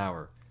 miles an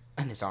hour.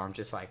 And his arm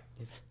just like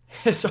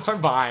His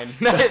arm fine.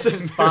 This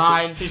is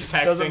fine. He's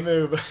doesn't texting.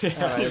 move.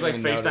 I He's like didn't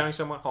even FaceTiming notice.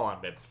 someone. Hold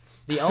on, babe.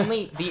 The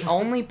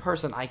only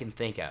person I can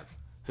think of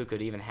who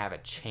could even have a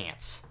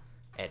chance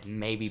at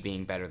maybe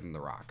being better than The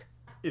Rock.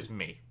 Is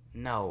me.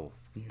 No,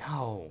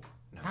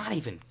 not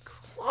even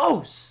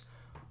close.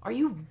 Are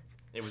you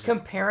It was.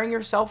 comparing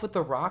yourself with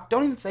The Rock?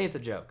 Don't even say it's a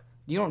joke.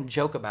 You don't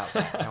joke about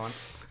that, Alan.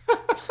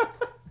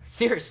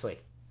 Seriously,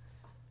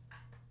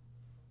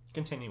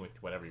 Continue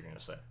with whatever you're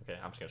gonna say. Okay,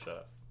 I'm just gonna shut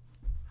up.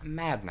 I'm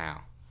mad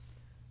now.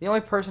 The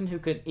only person who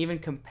could even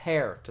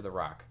compare to The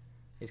Rock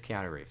is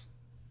Keanu Reeves.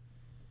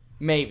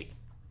 Maybe.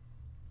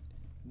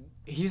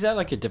 he's at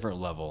like a different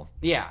level.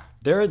 Yeah.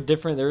 There are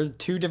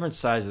two different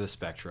sides of the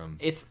spectrum.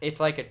 It's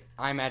like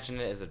I imagine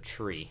it as a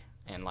tree,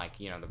 and like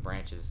the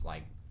branches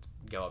like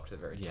go up to the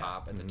very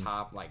top. At the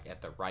top, like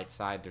at the right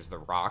side, there's The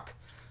Rock,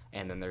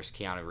 and then there's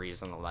Keanu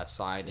Reeves on the left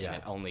side, and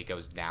it only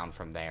goes down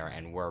from there,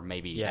 and we're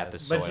maybe at the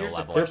soil here's the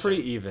level. They're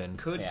pretty even.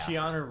 Could Yeah.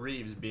 Keanu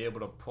Reeves be able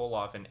to pull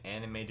off an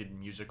animated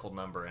musical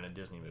number in a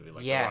Disney movie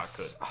like Yes.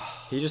 The Rock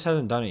could? He just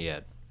hasn't done it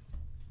yet.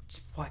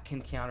 What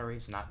can Keanu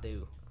Reeves not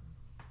do?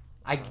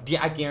 I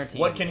guarantee.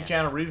 What you can he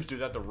Keanu Reeves do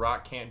that The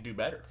Rock can't do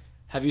better?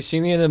 Have you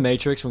seen the end of The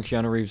Matrix when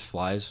Keanu Reeves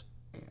flies?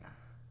 Yeah.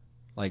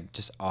 Like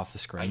just off the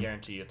I screen.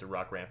 guarantee you if The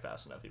Rock ran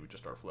fast enough, he would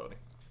just start floating.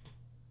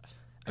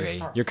 Okay,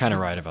 Start you're kind of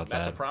right about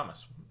That's a that.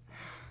 promise.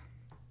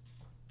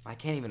 I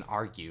can't even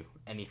argue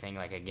anything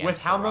like against.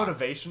 With how The Rock.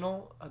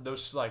 motivational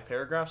those like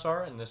paragraphs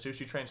are in the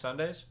Sushi Train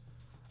Sundays,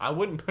 I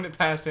wouldn't put it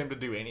past him to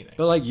do anything.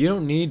 But like, you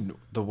don't need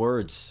the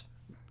words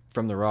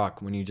from The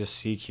Rock when you just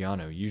see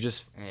Keanu. You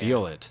just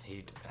feel it.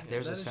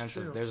 There's that a is sense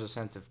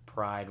true. of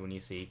pride when you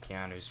see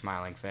Keanu's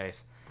smiling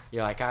face.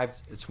 You're like,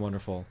 It's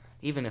wonderful.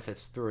 even if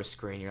it's through a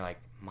screen, you're like,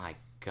 my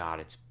God,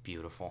 it's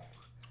beautiful.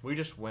 We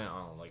just went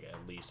on like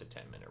at least a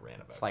 10-minute rant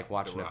about It's like The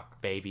watching a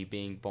Rock. baby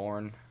being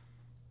born.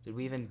 Did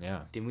we even?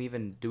 Yeah. Do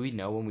we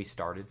know when we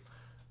started?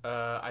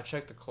 I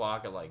checked the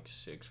clock at like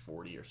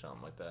 6:40 or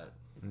something like that.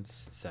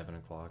 It's 7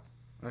 o'clock.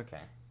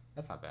 Okay,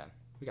 that's not bad.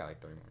 We got like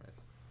 30 more minutes.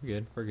 We're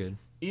good. We're good.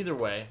 Either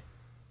way,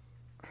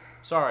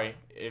 sorry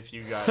if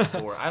you got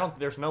bored.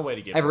 There's no way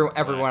to get bored.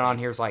 Everyone on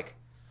here's like,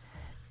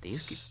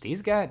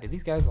 these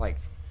guys like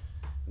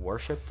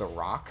worship The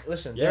Rock?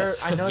 Listen,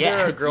 Yes. I know Yeah,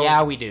 there are girls.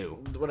 yeah, we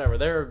do. Whatever.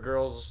 There are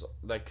girls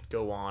that could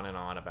go on and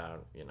on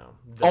about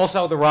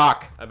Also, The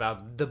Rock,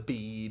 about the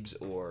Biebs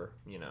or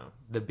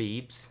the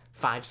Biebs,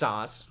 5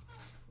 Sauce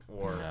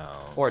or No.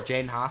 or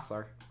Jaden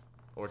Hossler.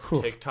 or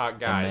Whew, TikTok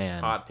guys,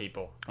 man. hot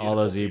people. All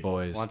those beautiful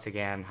e-boys. Once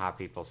again, hot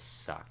people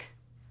suck.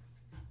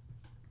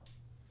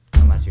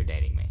 Unless you're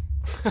dating me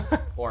people.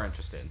 or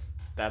interested.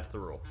 That's the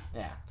rule.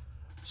 Yeah.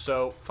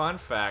 So, fun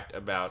fact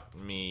about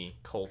me,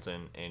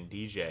 Colton, and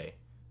DJ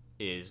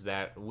is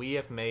that we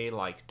have made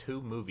like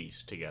 2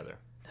 movies together.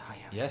 Oh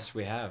yeah. Yes,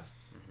 we have.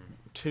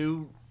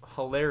 2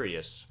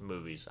 hilarious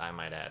movies, I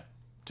might add,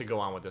 to go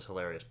on with this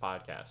hilarious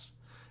podcast.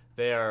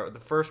 They are the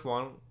first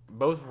one.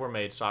 Both were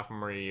made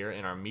sophomore year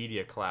in our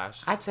media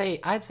class. I'd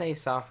say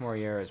sophomore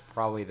year is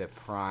probably the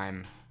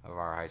prime of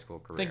our high school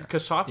career.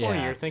 Because sophomore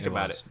Yeah, year, think it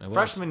about was. it. It was.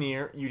 Freshman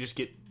year, you just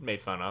get made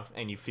fun of,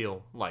 and you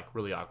feel like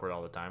really awkward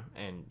all the time,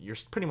 and you're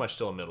pretty much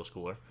still a middle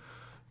schooler.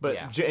 But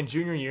Yeah. in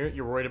junior year,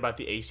 you're worried about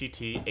the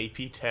ACT,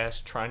 AP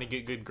test, trying to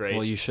get good grades.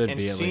 Well, you should and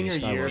be at senior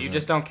least. I year, wasn't. you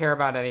just don't care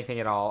about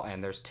anything at all,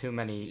 and there's too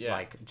many Yeah.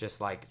 like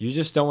You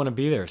just don't want to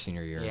be there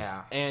senior year.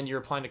 yeah. and you're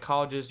applying to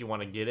colleges. You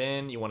want to get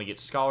in. You want to get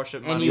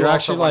scholarship money. And You're you also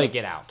actually want to like-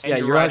 get out. And Yeah,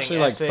 you're writing actually,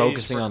 like, essays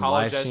focusing for on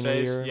college life senior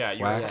essays. year.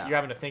 Yeah, Whack. you're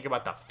having to think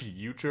about the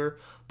future.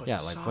 But Yeah,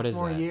 like, what is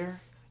sophomore that?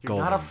 year, you're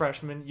not a Golden.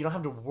 freshman. You don't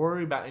have to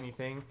worry about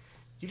anything.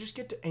 You just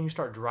get to, and you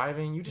start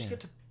driving. You just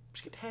get to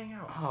hang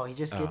out. Oh, you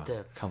just get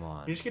to Come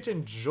on. You just get to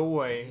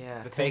enjoy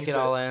the take things it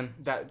all in.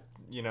 that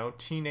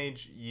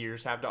teenage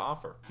years have to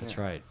offer. That's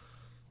right.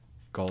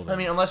 Golden. I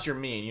mean, unless you're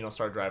me and you don't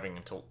start driving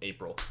until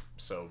April,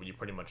 so you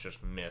pretty much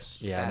just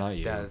miss. yeah, That not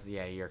you.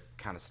 Yeah, you're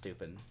kind of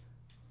stupid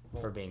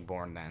for being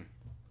born then.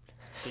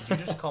 Did you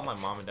just call my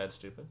mom and dad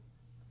stupid?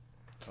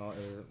 Well, it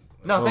was,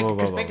 No, Whoa, think whoa,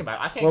 because whoa, think whoa. about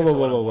it. I can't Whoa, whoa, control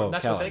whoa, it whoa, anymore. whoa,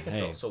 That's what they Kellen,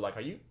 control. hey. So like,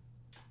 are you?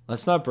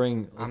 Let's not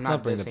bring I'm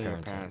not the dissing your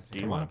parents. parents. in. Do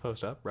you Come want on. to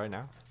post up right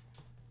now,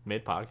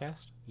 mid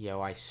podcast? Yo,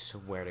 I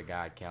swear to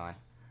God, Kellen,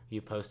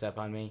 you post up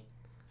on me,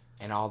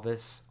 and all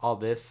this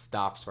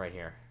stops right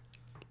here.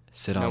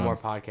 Sit No on. more him.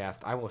 podcast.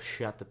 I will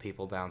shut the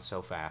people down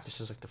so fast. This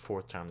is like the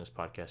 4th time this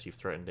podcast you've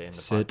threatened to end the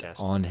Sit podcast.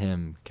 on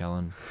him,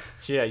 Kellen.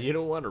 Yeah, you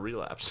don't want to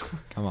relapse.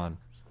 Come on.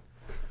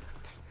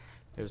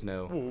 There's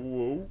no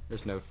Whoa.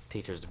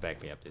 teachers to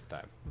back me up this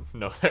time.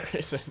 No, there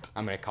isn't.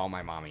 I'm gonna call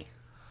my mommy.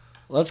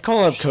 Let's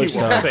call up She Coach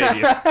won't Sub. save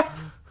you.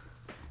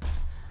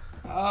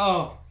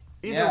 Oh,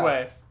 Either Yeah.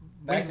 way,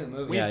 Back to the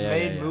movie. we've Yeah,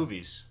 made yeah.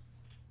 movies.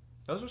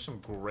 Those are some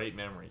great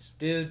memories.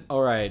 dude.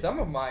 All right. Some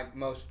of my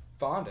most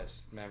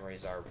fondest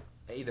memories are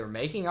either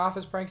making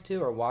Office Pranks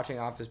 2 or watching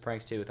Office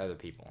Pranks 2 with other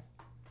people.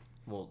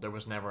 Well, there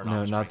was never an No,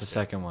 Office not Pranks the two.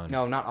 second one.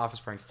 No, not Office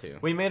Pranks 2.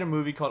 We made a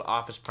movie called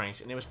Office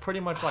Pranks, and it was pretty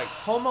much like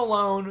Home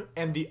Alone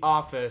and The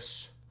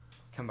Office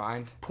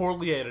Combined.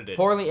 poorly edited.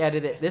 Poorly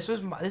edited. This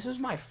was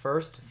my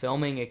first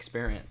filming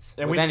experience.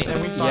 And with we anything.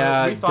 thought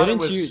Yeah, we thought it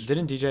didn't was, you?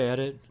 Didn't DJ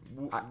edit?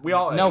 We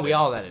all No, edited. we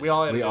all edited. We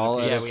all edited. We all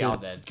the Yeah, piece. edited. we all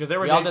did. Because there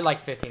were we all days- did like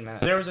 15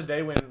 minutes. There was a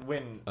day when it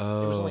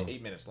was only Oh.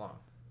 8 minutes long.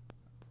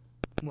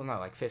 Well, no,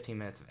 like 15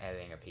 minutes of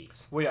editing a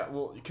piece. Well, yeah,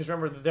 because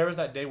remember there was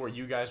that day where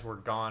you guys were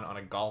gone on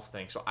a golf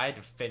thing, so I had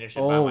to finish it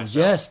by Oh myself.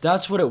 yes,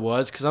 that's what it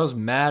was. Because I was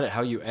mad at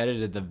how you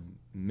edited the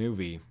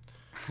movie.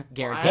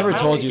 Guaranteed. never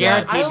told you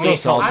that. Guaranteed. Still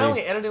salty. I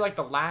only edited like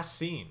the last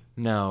scene.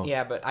 No.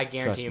 Yeah, but I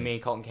guarantee Trust you, me. me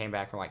and Colton came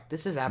back and were like,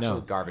 this is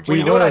absolute garbage. Well, We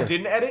you know what I were-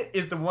 didn't edit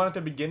is the one at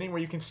the beginning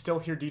where you can still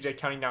hear DJ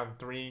counting down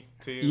 3,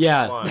 2,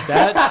 Yeah, 1.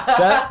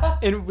 that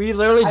and we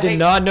literally I did think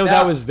not know that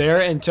that- was there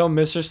until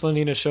Mr.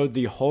 Slanina showed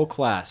the whole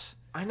class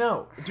I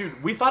know,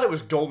 dude. We thought it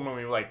was golden when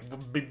we were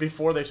like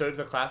before they showed it to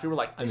the class. We were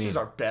like, "This is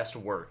our best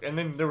work." And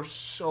then there were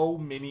so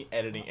many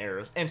editing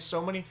errors and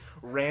so many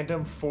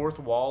random fourth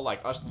wall,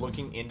 like us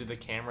looking into the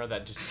camera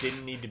that just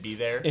didn't need to be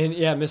there. And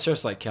yeah, Mr.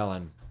 S like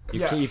Kellen.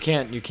 You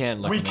can't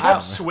look. We in the kept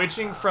camera.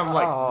 switching from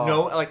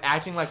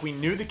acting like we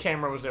knew the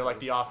camera was there, like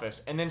The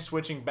Office, and then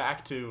switching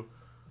back to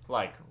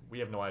like we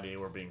have no idea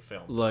we're being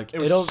filmed. Look,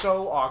 it was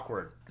so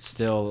awkward.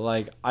 Still,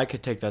 like I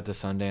could take that to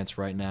Sundance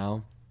right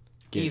now.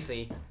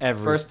 Easy.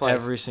 First place.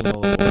 Every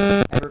single award.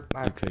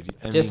 You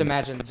could.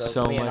 Imagine the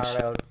so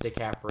Leonardo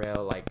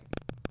DiCaprio like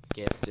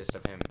gif just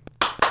of him.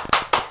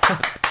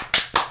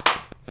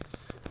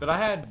 But I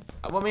had,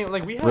 we had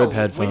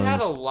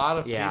a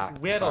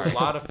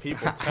lot of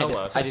people tell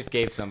us. I just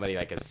gave somebody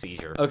like a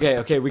seizure.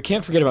 Okay, we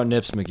can't forget about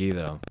Nips McGee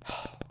though.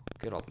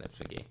 Good old Nips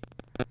McGee.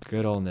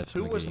 Good old Nips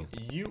Who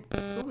McGee.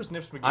 Who was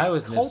Nips McGee? I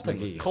was Nips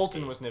McGee.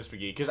 Colton was Nips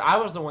McGee because I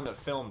was the one that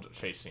filmed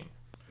chase scene.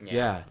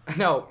 Yeah.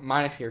 No,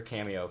 minus your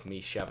cameo of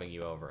me shoving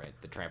you over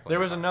at the trampoline. There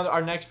was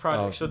our next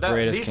project. Oh, so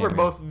these were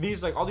both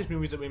all these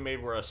movies that we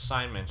made were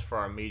assignments for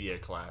our media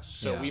class.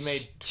 So we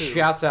made 2.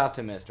 Shouts out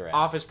to Mr. S.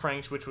 Office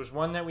Pranks, which was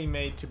one that we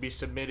made to be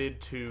submitted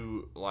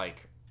to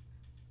like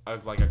a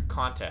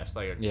contest,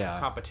 like a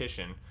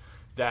competition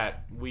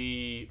that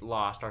we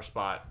lost our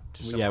spot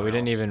to someone else. We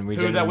didn't we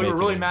were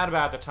really mad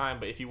about at the time,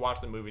 but if you watch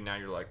the movie now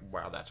you're like,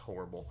 wow, that's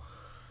horrible.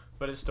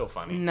 But it's still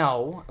funny.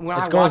 No, when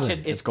I golden. watch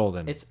it, it's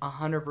golden. It's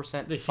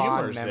 100% the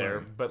humor's there,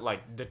 but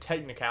like the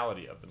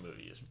technicality of the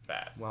movie is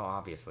bad. Well,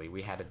 obviously,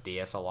 we had a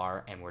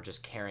DSLR and we're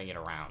just carrying it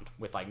around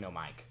with like no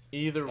mic.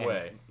 Either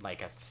way,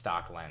 like a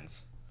stock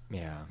lens.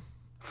 Yeah.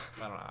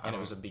 I don't know. And it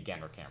was a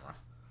beginner camera.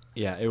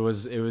 Yeah, it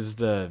was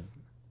the.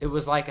 It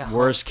was like a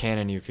worst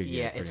Canon you could get.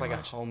 Yeah, it's like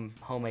a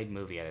homemade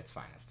movie at its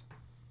finest.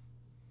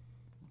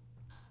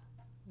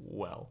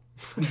 Well.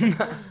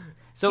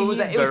 So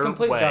it was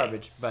complete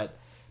garbage, but.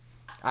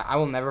 I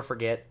will never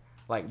forget.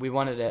 Like we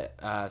wanted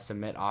to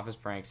submit Office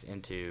Pranks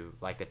into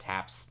like the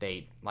TAPS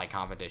state like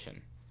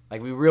competition.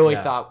 Like we really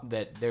thought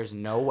that there's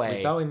no way.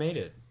 We thought we made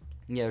it.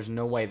 Yeah, there's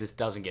no way this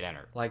doesn't get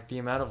entered. Like the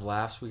amount of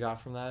laughs we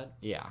got from that.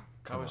 Yeah.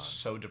 I was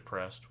so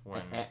depressed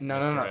when no.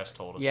 S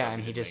told us. Yeah,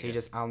 and he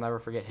just I'll never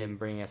forget him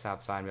bringing us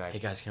outside and be like, "Hey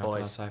guys, can I come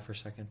outside for a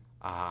second?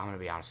 I'm gonna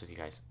be honest with you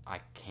guys.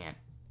 I can't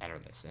enter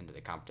this into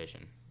the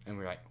competition." And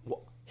we were like, "What?"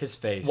 His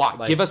face. Why?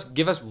 Like, give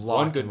us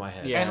one good in my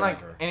head. Yeah,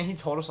 and he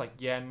told us like,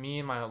 yeah, me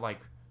and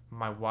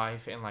my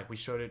wife and like we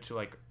showed it to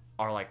like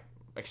our like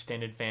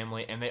extended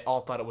family and they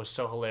all thought it was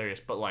so hilarious,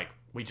 but like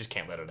we just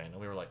can't let it in. And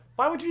we were like,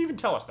 why would you even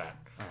tell us that?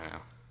 I don't know.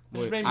 It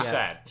just made me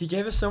sad. He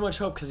gave us so much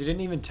hope because he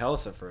didn't even tell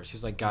us at first. He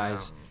was like,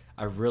 guys,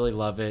 I really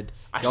love it.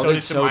 I showed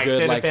it to my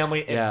extended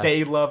family and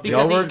they loved it.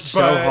 Y'all worked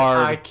so hard.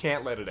 I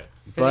can't let it in.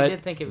 Because he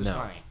did think it was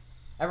funny.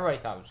 Everybody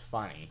thought it was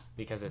funny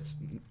because it's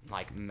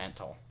like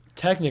mental.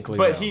 Technically,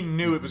 but he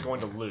knew it was going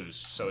to lose,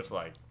 so it's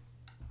like,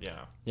 you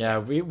know. Yeah,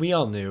 we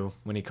all knew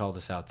when he called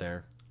us out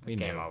there. It's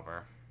game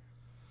over.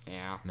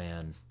 Yeah.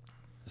 Man.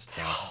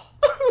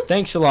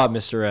 Thanks a lot,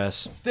 Mr.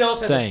 S. Still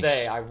to this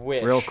day, I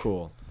wish. Real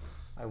cool.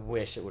 I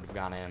wish it would have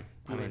gone in.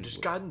 I mean,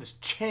 just gotten this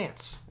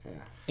chance. Yeah.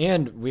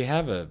 And we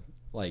have a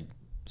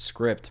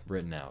script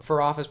written out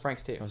for Office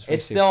Pranks too.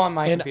 It's still on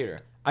my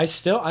computer. I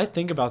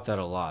think about that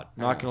a lot.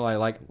 Not gonna lie,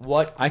 like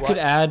what could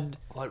add.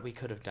 What we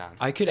could have done.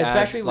 I could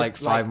especially add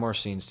 5 more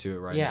scenes to it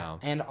right now.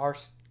 Yeah, and our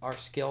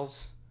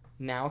skills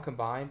now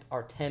combined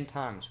are 10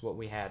 times what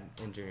we had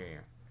in junior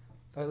year,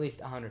 or at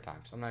least 100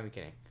 times. I'm not even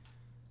kidding.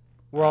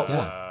 We're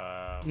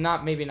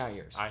all maybe not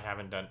yours. I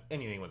haven't done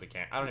anything with the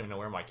camera. I don't even know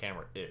where my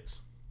camera is.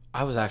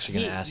 I was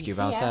actually gonna ask you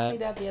about that. He asked me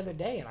that the other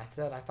day, and I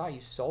said I thought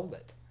you sold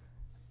it.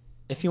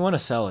 If you want to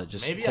sell it,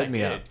 just hit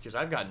me up. Because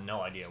I've got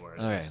no idea where it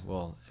is. Okay,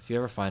 well, if you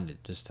ever find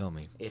it, just tell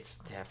me. It's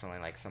definitely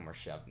like somewhere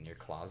shoved in your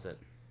closet.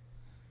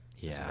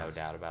 Yeah. There's no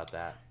doubt about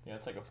that. Yeah,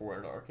 it's like a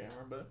 $400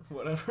 camera, but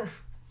whatever.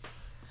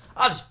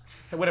 I'll just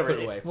whatever.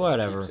 Put it away.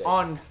 Whatever.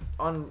 On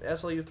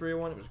SLU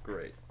 301, it was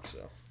great. So.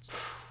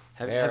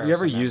 Have you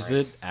ever used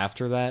it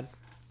after that?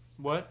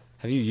 What?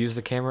 Have you used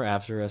the camera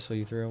after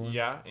SLU 301?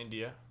 Yeah,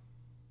 India.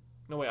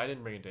 No, wait, I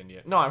didn't bring it to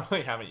India. No, I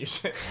really haven't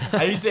used it.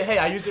 I used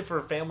it for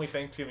family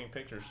Thanksgiving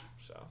pictures,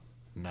 so.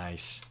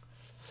 Nice.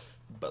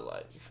 But,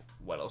 like,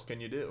 what else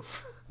can you do?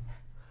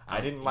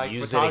 I didn't like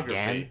use photography. It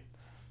again?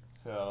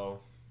 So,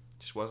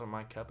 just wasn't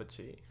my cup of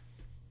tea.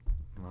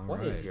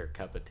 What is your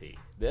cup of tea?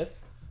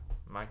 This?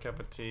 My cup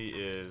of tea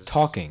is...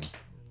 Talking.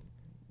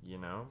 You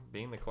know,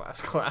 being the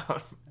class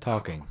clown.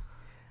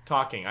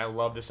 Talking. I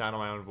love the sound of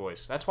my own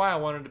voice. That's why I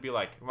wanted to be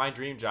like... My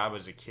dream job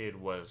as a kid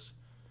was...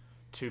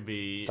 to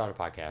be start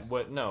a podcast.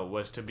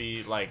 Was to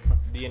be like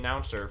the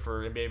announcer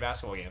for NBA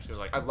basketball games because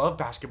like I love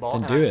basketball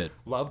and I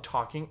love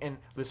talking and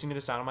listening to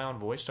the sound of my own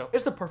voice, so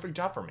it's the perfect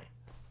job for me.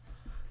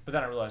 But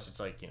then I realized it's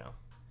like, you know,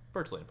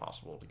 virtually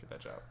impossible to get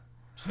that job.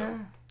 So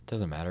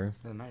doesn't matter.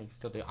 Doesn't matter. You can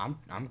still do.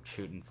 I'm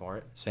shooting for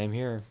it. Same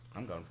here.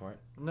 I'm going for it.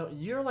 No,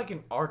 you're like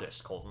an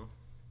artist, Colton.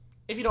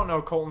 If you don't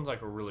know, Colton's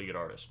like a really good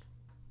artist.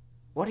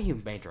 What are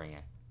you majoring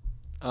in?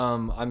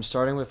 I'm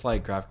starting with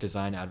like graphic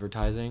design,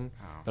 advertising,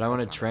 but I want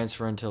to that's not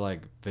transfer into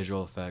like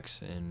visual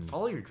effects and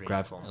Follow your dream.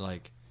 graphic,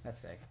 like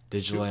That's sick.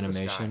 digital Shoot for the sky.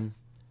 animation.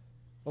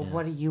 Well, Yeah.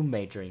 what are you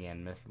majoring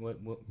in, Miss? What?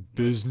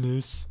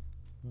 Business.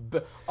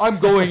 I'm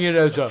going in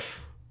as a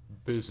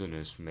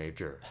business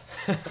major.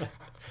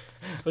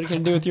 What are you gonna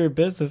do with your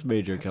business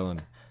major,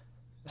 Kellen?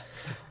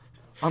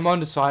 I'm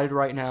undecided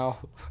right now,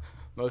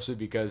 mostly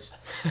because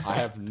I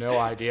have no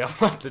idea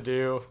what to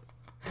do.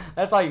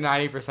 That's like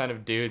 90%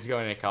 of dudes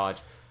going into college.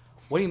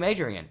 What are you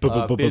majoring in?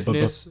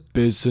 Business.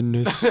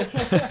 Business.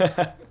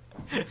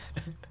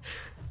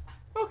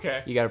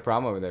 Okay. You got a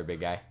problem over there, big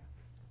guy?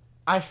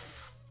 I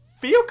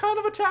feel kind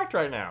of attacked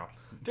right now.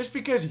 Just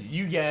because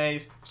you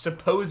guys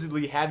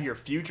supposedly have your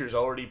futures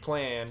already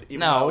planned. Even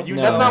No, though you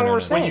no, know that's not what we're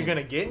when saying. you're going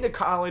to get into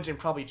college and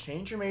probably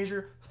change your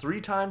major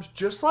 3 times,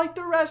 just like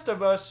the rest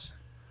of us.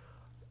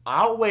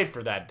 I'll wait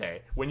for that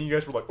day when you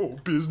guys were like, "Oh,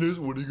 business.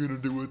 What are you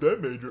going to do with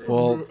that major?"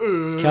 Well,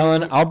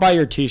 Kellen, I'll buy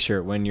your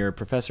T-shirt when your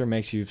professor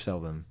makes you sell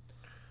them.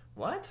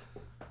 What?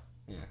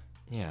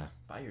 Yeah.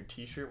 Buy your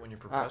T-shirt when your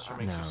professor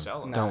makes you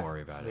sell them. Don't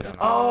worry about it.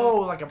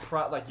 Oh, like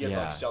like you have to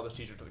Yeah. like sell this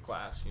T-shirt to the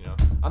class. You know,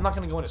 I'm not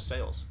going to go into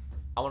sales.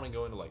 I want to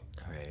go into like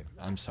Okay,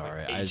 I'm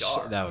sorry. Like I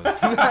HR. that was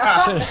something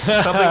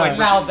like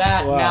Now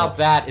that Wow. now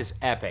that is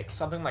epic.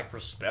 something like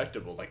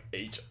respectable, like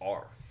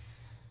HR.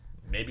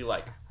 Maybe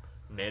like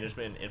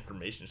management and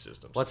information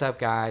systems. What's up,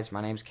 guys?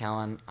 My name's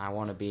Kellen. I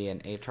want to be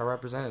an HR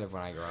representative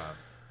when I grow up.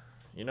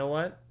 You know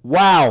what?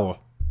 wow.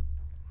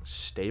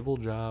 Stable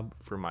job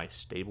for my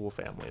stable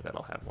family that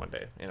I'll have one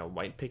day, and a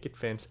white picket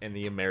fence and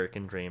the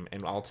American dream,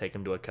 and I'll take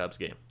them to a Cubs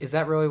game. Is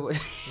that really what?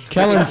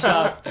 Kellen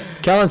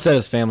said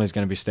his family's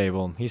gonna be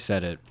stable. He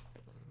said it.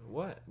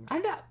 What?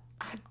 I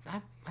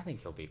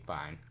think he'll be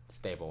fine,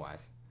 stable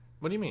wise.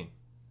 What do you mean?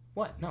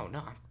 What? No.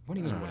 What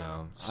do you I mean? don't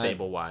know.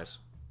 Stable wise.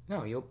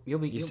 No, you'll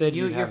be. You said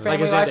you'd your have, family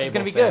like, a life is stable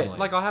gonna be family. good.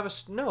 Like I'll have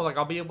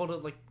I'll be able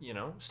to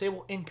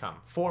stable income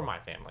for my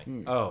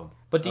family. Oh.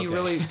 But do you okay.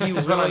 really? Do you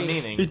Is what I'm really?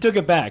 meaning. He took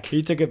it back.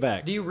 Do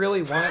Do you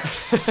really want?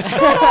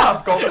 Shut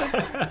up,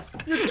 Colton.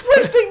 You're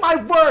twisting my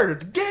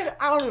word. Get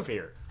out of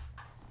here.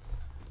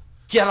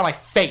 Get out of my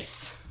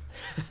face.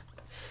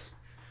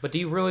 But do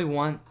you really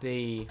want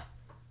the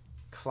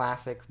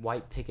classic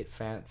white picket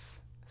fence,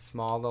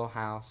 small little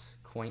house,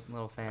 quaint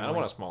little family? I don't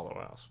want a small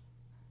little house.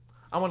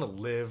 I want to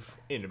live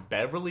in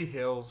Beverly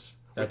Hills.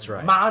 That's with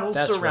right. Models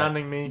That's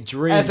surrounding me.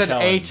 Dream, As an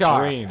Kellen, HR,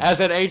 dream. as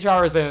an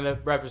HR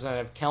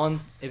representative, Kellen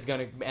is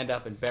going to end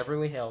up in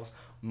Beverly Hills,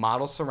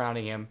 models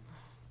surrounding him.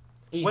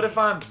 Easy. What if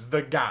I'm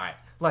the guy?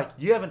 Like,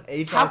 you have an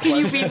HR How can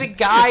you be question? the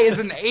guy as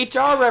an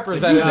HR You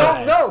representative?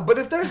 don't know, but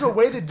if there's a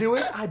way to do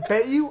it, I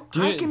bet you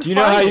I can Do you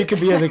know find how it. you could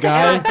be the And I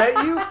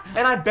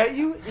guy? bet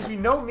you, if you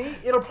know me,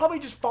 it'll probably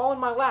just fall in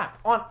my lap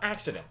on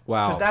accident.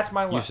 Wow. Because that's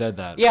my luck. You said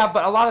that. Yeah,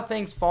 but a lot of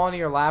things fall into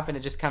your lap, and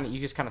you just kind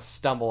of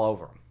stumble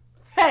over them.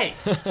 Hey!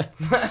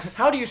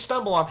 How do you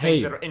stumble on things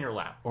Hey. that are in your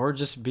lap? Or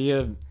just be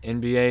a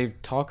NBA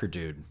talker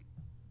dude.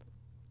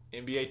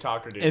 NBA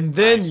talker, dude. And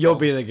then Nice, you'll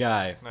Colton. be the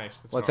guy. Nice.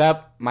 Let's What's go.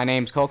 up? My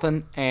name's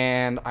Colton,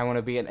 and I want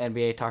to be an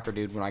NBA talker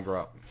dude when I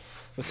grow up.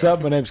 What's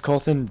up? My name's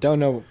Colton. Don't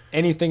know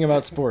anything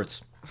about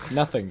sports.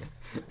 Nothing.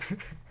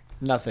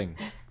 Nothing.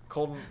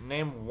 Colton,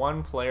 name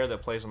one player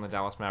that plays on the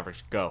Dallas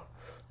Mavericks. Go.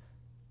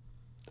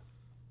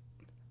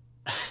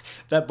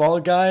 That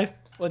bald guy?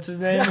 What's his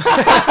name?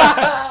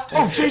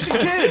 Oh, Jason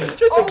Kidd.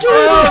 Jason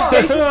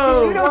Kidd.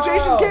 You know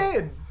Jason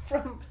Kidd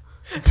from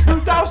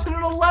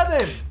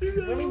 2011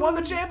 when we won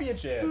the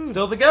championship.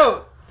 Still the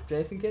GOAT.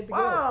 Jason Kidd the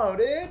Wow,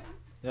 dude.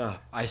 Yeah,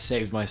 I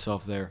saved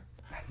myself there.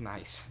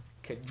 Nice.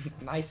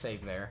 Nice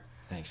save there.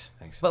 Thanks.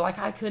 But, like,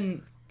 I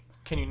couldn't...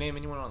 Can you name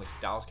anyone on the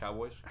Dallas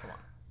Cowboys? Come on.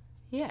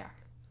 Yeah.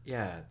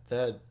 Yeah,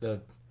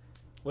 the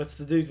what's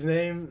the dude's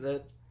name?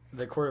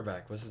 The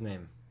quarterback. What's his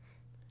name?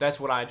 That's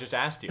what I just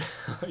asked you.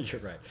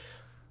 You're right.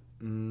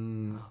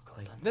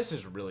 This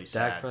is really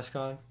sad. Dak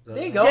Prescott. Is that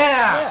There you his go. name?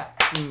 Yeah.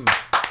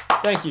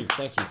 Thank you.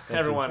 Thank you.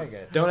 Everyone. Very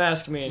good. Don't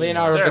ask me anymore.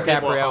 Leonardo There are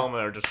people at DiCaprio. home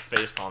that are just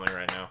face palming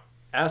right now.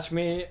 Ask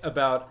me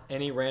about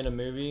any random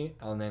movie.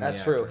 I'll name That's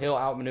the true. actor. He'll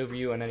outmaneuver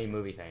you in any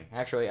movie thing.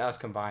 Actually, us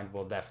combined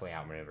will definitely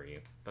outmaneuver you.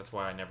 That's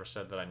why I never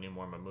said that I knew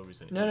more about movies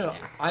than you. No.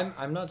 Yeah.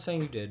 I'm not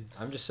saying you did.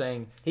 I'm just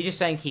saying He's just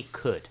saying he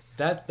could.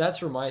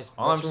 that's where my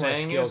All I'm that's where my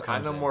saying skill is I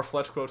comes know in. more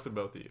Fletch quotes than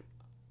both of you.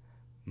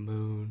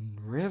 Moon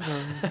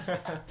River.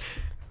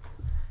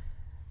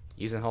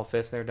 Using the whole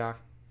fist there, Doc?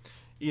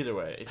 Either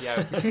way, if you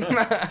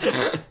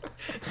have...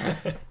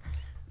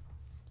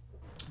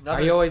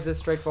 Are you always this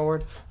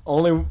straightforward?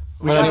 Only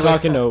when I'm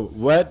talking to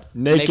wet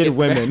naked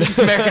women.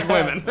 Married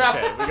women.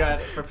 Okay, we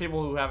got, for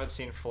people who haven't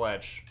seen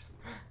Fletch,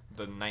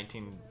 the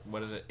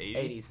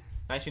 80s?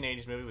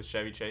 1980s movie with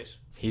Chevy Chase.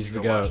 He's You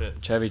the go watch goat.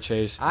 it. Chevy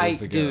Chase is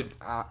the goat. Dude,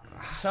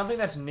 Something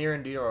that's near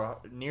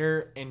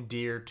and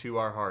dear to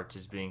our hearts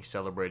is being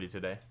celebrated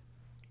today.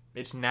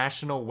 It's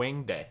National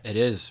Wing Day. It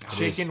is. It is.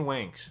 Chicken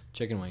wings.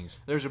 Chicken wings.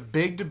 There's a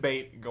big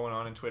debate going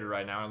on in Twitter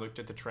right now. I looked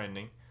at the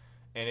trending,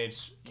 and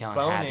it's Kellen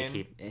bone had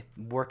to in.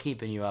 we're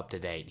keeping you up to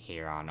date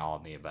here on all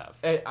of the above.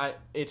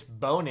 It's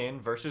bone in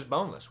versus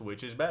boneless,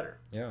 which is better.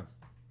 Yeah.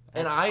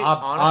 And I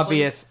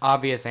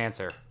obvious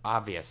answer.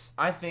 Obvious.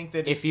 I think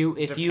that If you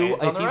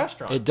depends on the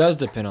restaurant. It does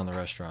depend on the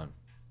restaurant.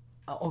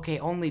 Okay,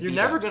 only You're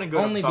B-dubs. never gonna go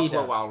only to Buffalo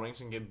B-dubs. Wild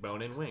Wings and get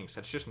bone-in wings.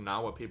 That's just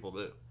not what people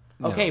do.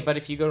 Okay, No. but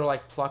if you go to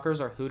like Pluckers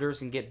or Hooters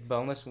and get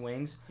boneless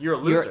wings, You're a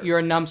loser. You're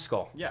a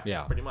numbskull.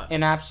 Yeah, pretty much.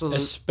 An absolute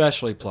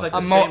Especially it's like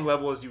Pluckers. the mo- same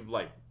level as you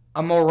like,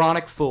 a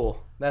moronic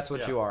fool. That's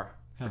what Yeah. you are.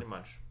 pretty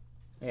much.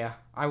 Yeah,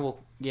 I will.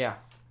 Yeah,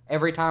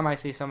 every time I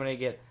see somebody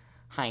get,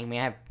 hey, may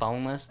I have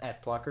boneless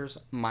at Pluckers?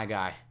 My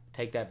guy,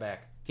 take that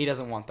back. He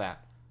doesn't want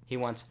that. He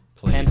wants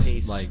 10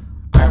 piece. Like,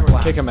 all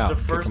flat. kick him out. The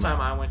Kick first him time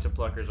out. I went to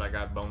Pluckers, I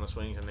got boneless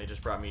wings, and they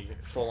just brought me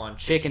full-on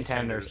chicken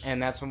tenders,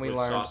 and that's when we with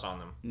learned sauce on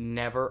them.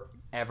 never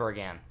ever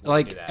again. will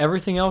we do Like that.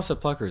 everything else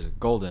at Pluckers,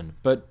 golden.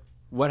 But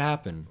what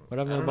happened? What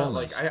I happened to don't know,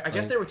 boneless? like I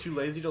guess they were too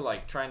lazy to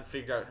like try and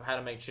figure out how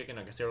to make chicken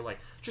nuggets. They were like,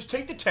 just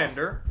take the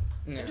tender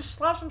Yeah. and just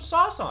slap some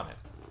sauce on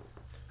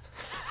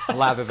it.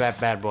 Lather that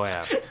bad boy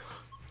up.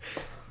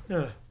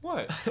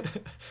 What?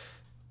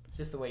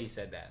 Just the way you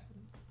said that.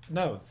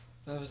 No,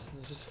 that was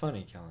just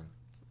funny, Kellen.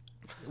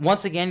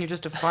 Once again, you're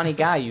just a funny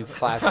guy, you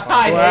class clown.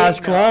 Class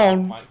hate- clown.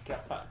 Oh my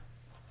God.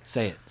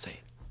 Say it. Say it.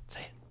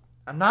 Say it.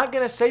 I'm not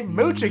gonna say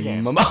mooch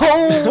again. We've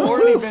Oh!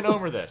 already been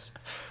over this.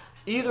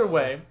 Either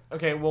way,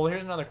 okay. Well,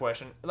 here's another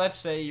question. Let's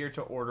say you're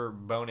to order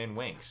bone-in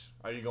wings.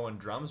 Are you going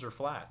drums or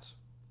flats?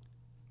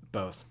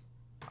 Both.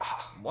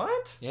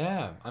 What?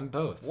 Yeah, I'm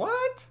both.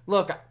 What?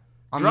 Look,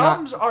 I'm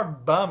Drums are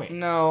bummy.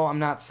 No, I'm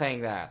not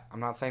saying that. I'm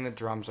not saying that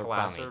drums are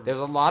Flats bummy. are- There's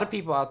a lot of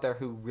people out there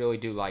who really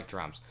do like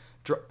drums.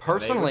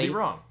 Personally,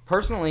 wrong.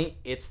 personally,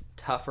 it's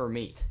tougher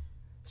meat,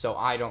 so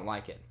I don't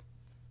like it.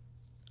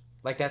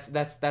 Like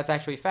that's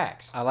actually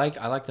facts. I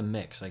like the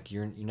mix. Like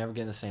you never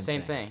get the same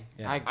Same thing. thing.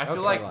 Yeah. I that's feel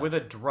what like with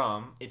a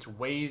drum, it's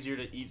way easier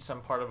to eat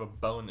some part of a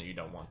bone that you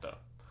don't want, though.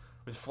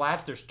 With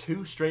flats, there's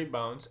two straight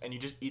bones, and you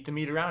just eat the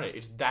meat around it.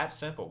 It's that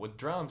simple. With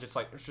drums, it's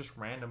like there's just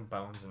random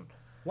bones and.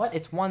 What?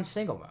 It's one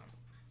single bone.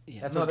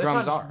 Yeah. That's No, what that's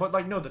drums not are. just, but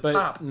like no, the But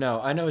top.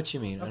 no, I know what you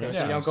mean. I know Okay, what so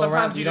you you mean. don't go Sometimes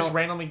around. you You just don't.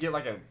 randomly get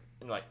like a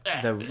like.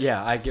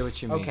 Yeah, I get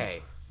what you mean.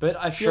 Okay, But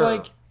I feel Sure.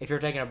 like if you're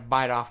taking a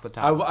bite off the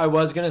top. I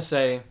was gonna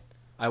say,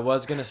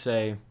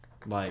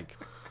 like,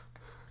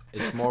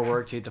 it's more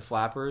work to eat the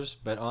flappers.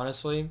 But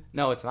honestly,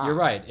 no, it's not. you're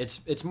right.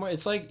 It's more.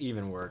 It's like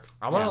even work.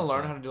 I want to Yeah,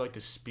 learn so- how to do like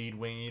the speed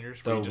wing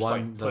eaters, where The you just one-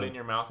 like put the- it in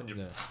your mouth and just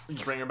yeah.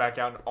 you bring it back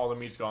out and all the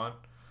meat's gone.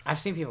 I've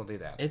seen people do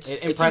that. It's it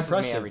it's impresses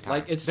impressive. me every time.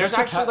 Like it's There's such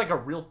a actually pa- like a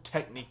real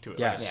technique to it,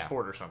 like a Yeah.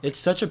 sport or something. it's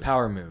such a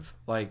power move.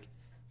 Like,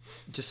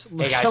 just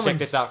look hey guys, someone check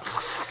this out.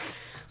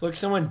 look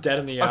someone dead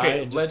in the eye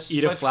Okay, and let's just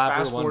eat a flapper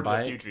fast one forward bite.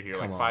 to the future here,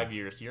 Come like on. 5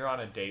 years. You're on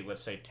a date,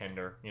 let's say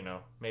Tinder,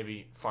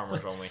 maybe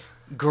farmers only.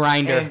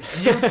 Grinder. And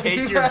you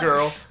take your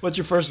girl. What's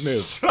your first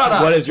move? Shut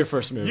up. What is your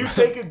first move? You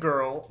take a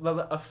girl,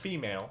 a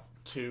female,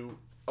 to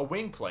a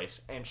wing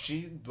place, and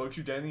she looks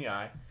you dead in the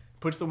eye,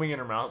 puts the wing in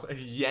her mouth, and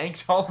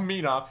yanks all the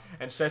meat off,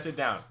 and sets it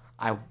down.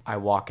 I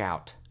walk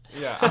out.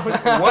 Yeah.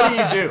 What do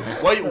you do?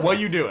 What are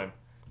you doing?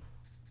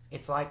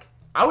 It's like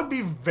I would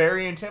be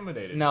very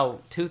intimidated.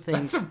 no two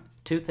things. That's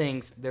Two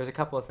things. There's a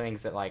couple of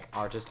things that like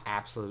are just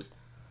absolute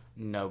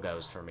no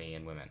goes for me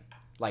in women.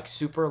 Like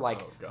super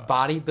like Oh, God.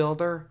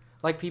 bodybuilder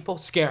like people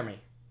scare me.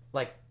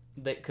 Like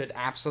that could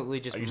absolutely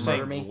just Are you murder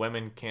saying me.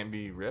 women can't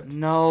be ripped?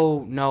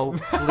 No,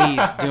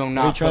 please do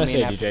not trying put to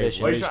me in say, that DJ?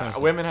 position. What are What you are you trying? trying to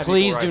say? Women have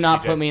Please equal do rights,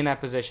 not DJ. put me in that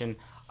position.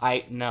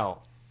 I no.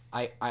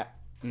 I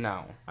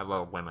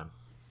love women.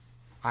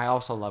 I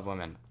also love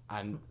women.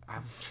 I'm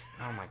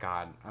oh my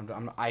god.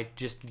 I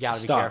just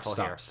gotta be careful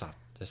here. Stop.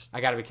 Just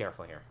I gotta be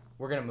careful here.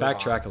 We're gonna move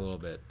backtrack on. a little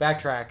bit.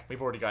 Backtrack.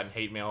 We've already gotten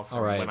hate mail from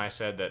All right. when I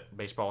said that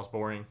baseball is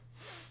boring.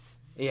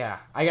 Yeah,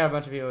 I got a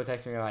bunch of people who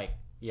text me like,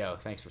 "Yo,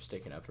 thanks for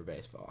sticking up for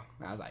baseball."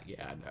 And I was like,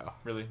 "Yeah, I know."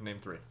 Really? Name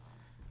 3.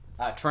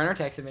 Trainer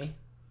texted me.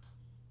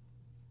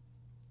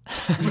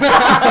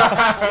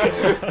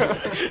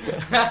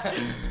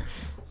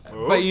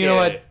 But you know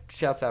Okay. what?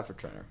 Shouts out for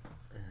Trainer.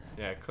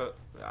 Yeah,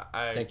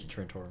 I Thank you,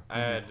 Trentor. I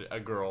had a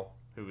girl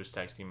who was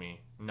texting me,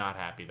 not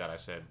happy that I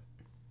said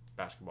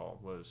basketball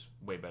was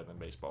way better than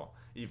baseball,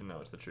 even though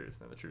it's the truth,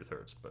 and the truth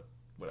hurts, but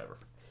whatever.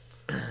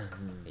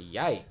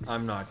 Yikes.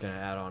 I'm not gonna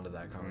add on to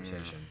that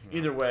conversation.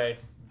 Either way,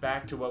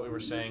 back to what we were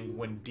saying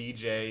when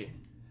DJ,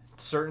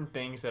 certain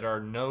things that are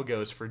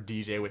no-goes for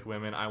DJ with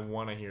women, I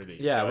want to hear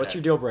these. Yeah, Go what's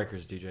ahead. your deal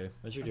breakers, DJ?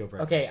 What's your deal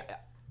breakers? Okay,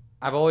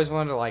 I've always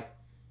wanted to like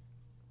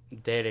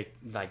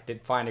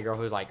find a girl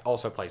who's like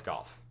also plays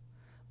golf,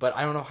 but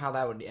I don't know how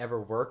that would ever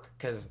work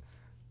because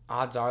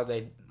odds are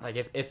they like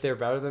if they're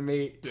better than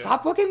me. Yeah.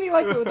 Stop looking at me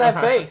like with that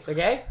face,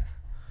 okay?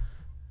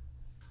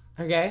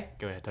 Okay,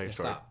 Go ahead, tell your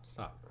story.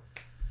 Stop.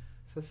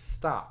 so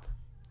stop.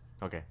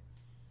 Okay.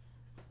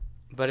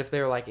 But if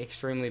they're like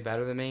extremely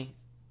better than me,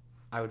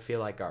 I would feel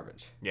like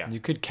garbage. Yeah. You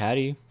could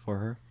caddy for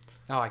her.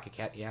 Oh, I could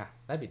yeah,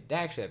 that'd be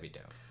dope.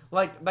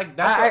 Like that's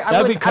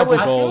That'd be I couple would-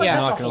 I feel goals, like yeah.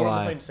 that's not a gonna horrible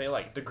lie. thing to say.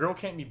 Like the girl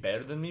can't be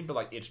better than me, but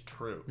like it's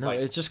true. No, like,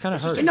 it's just kind of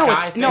it's just hurts. a No,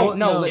 guy it's, thing. no,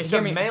 No, hear it's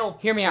a me, male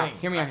hear me out. thing,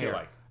 Hear me I out feel here.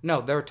 like.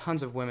 No, there are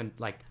tons of women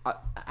like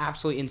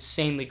absolutely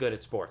insanely good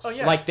at sports. Oh,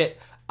 yeah. Like that.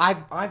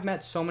 I've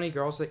met so many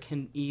girls that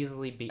can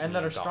easily beat And me that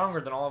in are golf.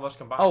 stronger than all of us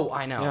combined. Oh,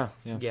 I know.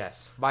 Yeah.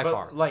 Yes, by but,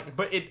 far.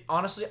 But it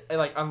honestly,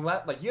 like,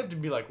 unless like you have to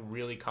be like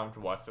really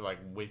comfortable. I feel like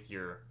with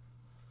your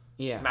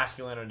Yeah.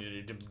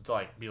 masculinity to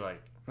like be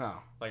like, Oh.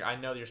 like I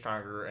know you're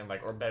stronger and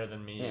like or better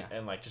than me, Yeah.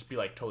 and like just be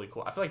like totally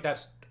cool. I feel like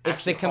that's It's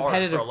the actually hard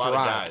competitive for a lot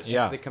drive. of guys.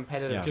 Yeah. It's the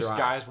competitive Yeah. Because drive.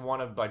 guys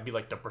want to like be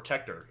like the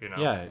protector, you know.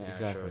 Yeah, Yeah,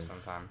 exactly. sure,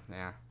 sometime.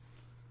 Yeah.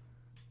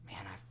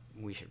 Man,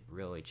 we should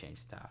really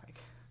change the topic.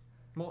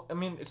 Well, I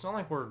mean, it's not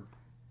like we're.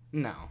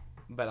 No,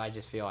 but I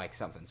just feel like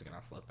something's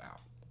gonna slip out,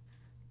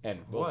 and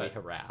we'll be What?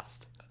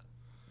 harassed.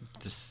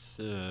 This,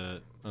 I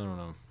don't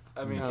know.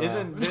 I mean, No.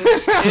 isn't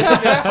this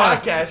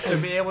podcast to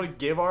be able to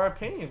give our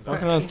opinions?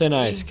 Walking on thin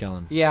ice,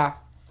 Kellen. Yeah.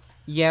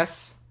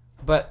 Yes,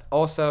 but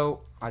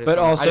also But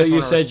also, I just you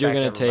wanna said you're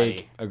respect gonna everybody.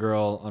 take a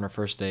girl on her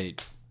first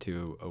date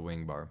to a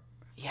wing bar.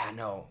 Yeah,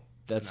 no.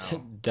 That's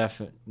No.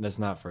 definite. That's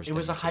not first. It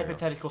was a date material.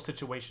 hypothetical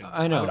situation.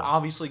 I know. I would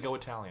obviously go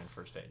Italian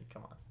first date.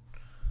 Come on.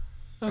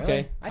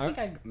 Okay. Really? I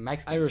think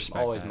Mexican's respect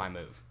always that. my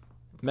move.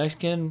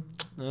 Mexican.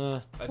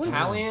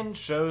 Italian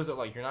shows that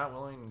like you're not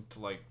willing to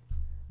like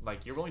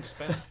you're willing to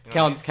spend. You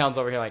know what I mean? Kellen's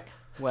over here like,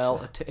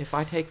 well, if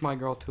I take my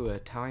girl to an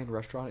Italian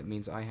restaurant, it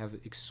means I have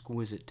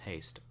exquisite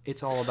taste.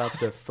 It's all about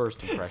the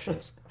first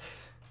impressions.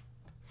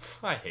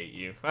 I hate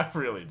you. I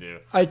really do.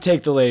 I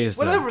take the ladies to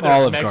Whatever they're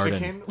Olive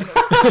Mexican.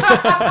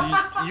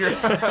 Garden. You're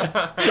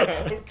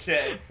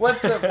okay.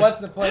 What's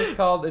the place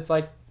called? It's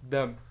like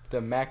the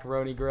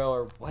macaroni grill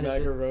or what is it?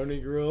 Macaroni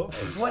grill.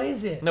 What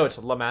is it? No, it's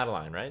La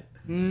Madeline, right?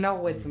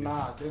 No, it's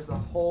not. There's a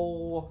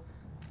whole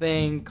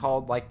thing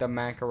called like the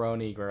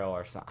macaroni grill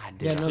or something. I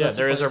did Yeah, not- no, Yeah, that's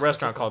there a is a place.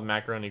 restaurant called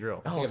Macaroni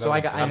Grill. Oh, so I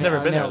got. I've I never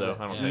know- been I there, know.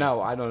 though. I don't think.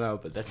 No, I don't know,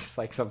 but that's just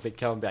like something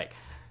Kellen be like,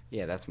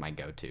 yeah, that's my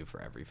go-to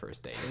for every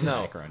first date. Is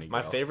No, macaroni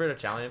my grill. favorite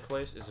Italian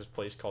place is this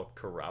place called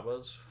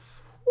Carrabba's.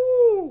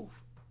 Woo!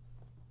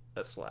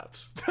 That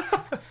slaps.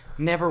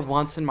 Never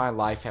once in my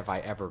life have I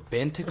ever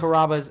been to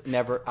Carrabba's.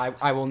 Never.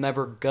 I will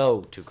never go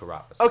to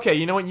Carrabba's. Okay,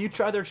 you know what? You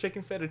try their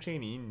chicken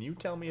fettuccine and you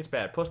tell me it's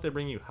bad. Plus, they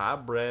bring you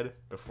hot bread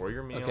before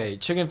your meal. Okay,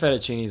 chicken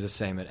fettuccine is the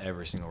same at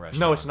every single restaurant.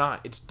 No, it's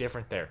not. It's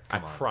different there. I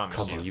on. promise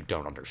Come you. on, you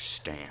don't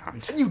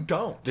understand. You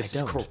don't. This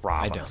I is don't.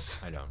 Carrabba's.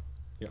 I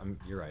don't.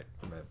 You're right.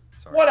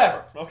 Sorry.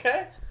 Whatever.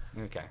 Okay.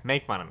 Okay,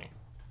 Make fun of me.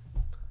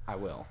 I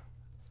will.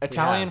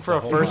 Italian have for the a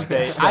whole first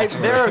date.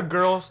 podcast. There are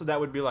girls that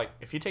would be like,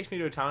 if he takes me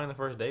to Italian the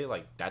first date,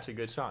 like that's a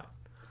good sign.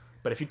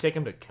 But if you take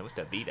him to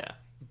Costa Vida,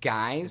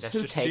 Guys That's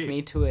who just take cheap.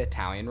 me to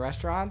Italian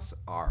restaurants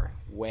are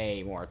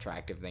way more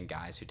attractive than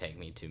guys who take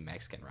me to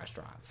Mexican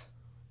restaurants.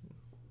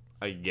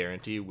 I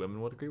guarantee you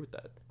women would agree with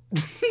that.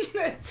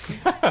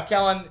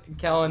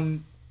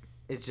 Kellen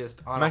is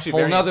just on I'm a actually whole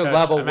very nother in touch.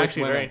 level I'm with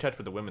actually women. very in touch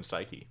with the women's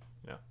psyche.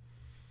 Yeah,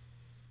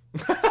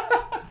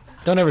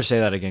 Don't ever say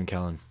that again,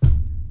 Kellen.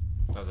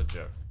 that was a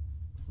joke.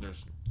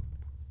 There's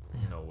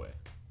no way.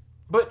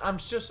 But I'm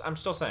still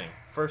saying,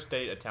 first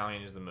date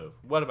Italian is the move.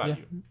 What about Yeah.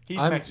 you? He's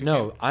I'm Mexican.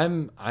 no.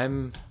 I'm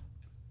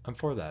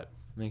for that.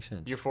 Makes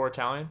sense. You're for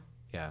Italian.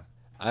 Yeah.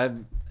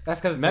 I'm That's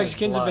because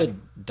Mexicans a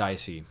bit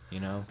dicey, you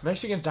know.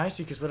 Mexican's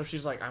dicey because what if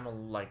she's like, I'm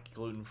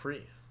gluten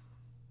free?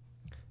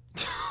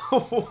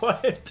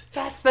 What?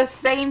 That's the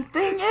same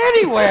thing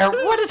anywhere.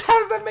 How does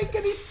that make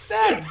any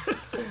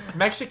sense?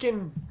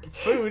 Mexican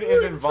food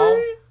is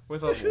involved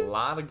with a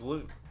lot of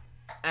gluten.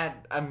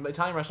 At an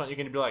Italian restaurant, you're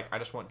going to be like, I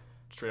just want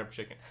straight up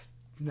chicken.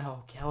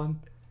 No, Kellen.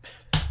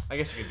 I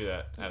guess you could do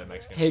that at a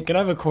Mexican. Hey, can I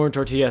have a corn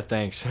tortilla?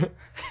 Thanks.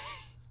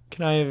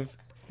 Can I have?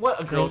 What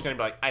a girl's going to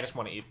be like, I just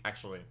want to eat,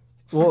 actually.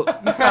 Well, I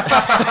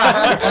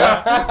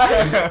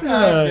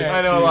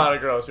know a lot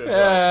of girls who would be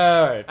like,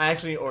 Alright. I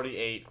actually already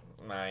ate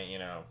my,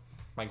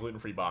 my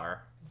gluten-free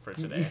bar for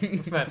today.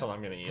 That's all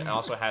I'm going to eat. I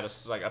also had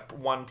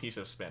one piece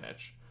of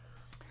spinach.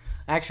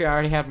 Actually, I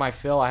already had my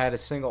fill. I had a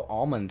single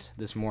almond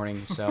this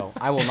morning, so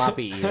I will not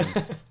be eating.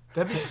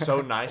 That'd be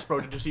so nice,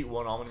 bro, to just eat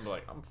one almond and be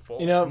like, I'm full.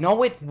 you know,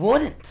 No, it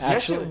wouldn't. yes,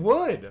 actually- it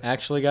would.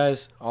 actually,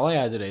 guys, all I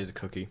had today is a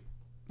cookie.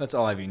 That's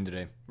all I've eaten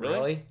today.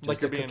 Really? Like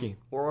Just you're a being... cookie.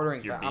 We're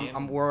ordering. You're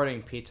being- we're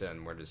ordering pizza,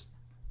 and we're just.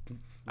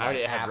 I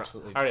already had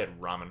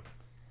ramen.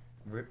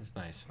 It's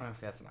nice. Oh,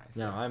 that's nice.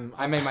 No,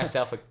 I made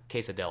myself a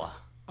quesadilla,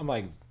 I'm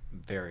like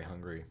very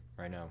hungry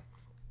right now.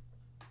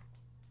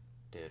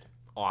 dude.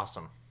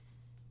 Awesome.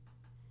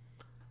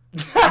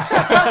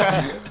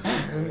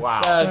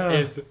 Wow. That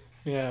is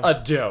Yeah.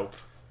 a dope.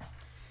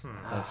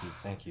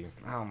 Thank you.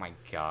 Oh my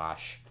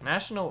gosh.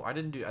 National, I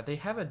didn't do, they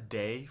have a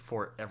day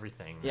for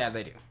everything. Yeah,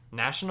 they do,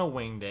 National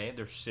Wing Day,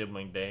 there's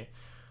Sibling Day,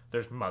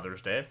 there's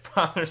Mother's Day,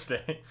 Father's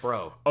Day.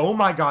 bro. Oh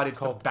my god, it's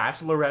the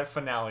Bachelorette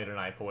finale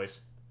tonight, boys.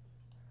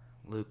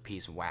 Luke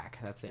P's whack.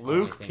 That's the only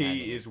Luke thing I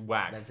P do. is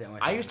whack. That's the only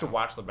I thing used I to know.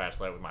 watch The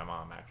Bachelorette with my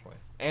mom, actually.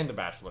 And The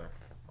Bachelor.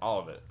 All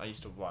of it. I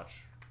used to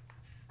watch,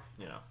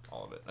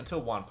 all of it.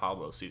 Until Juan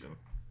Pablo season.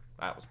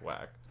 That was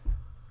whack.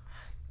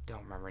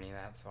 Don't remember any of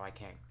that, so I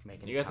can't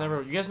make any. You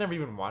guys never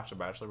even watched The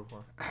Bachelor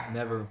before?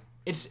 Never.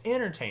 It's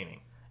entertaining.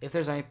 If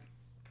there's any.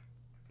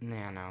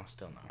 Nah, no,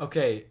 still no.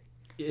 Okay,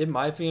 it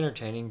might be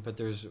entertaining, but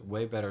there's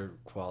way better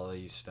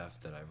quality stuff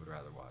that I would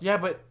rather watch. Yeah,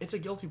 but it's a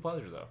guilty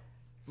pleasure though.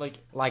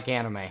 Like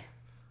anime.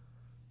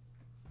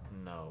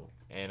 No,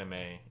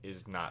 anime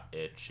is not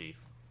it, Chief.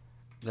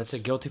 That's a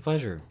guilty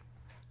pleasure.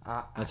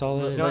 That's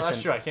all it is. No, Listen.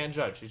 that's true. I can't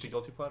judge. It's a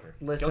guilty pleasure.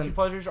 Listen. Guilty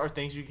pleasures are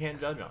things you can't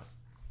judge on.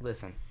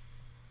 Listen,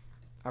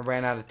 I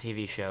ran out of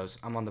TV shows.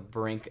 I'm on the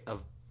brink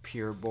of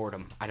pure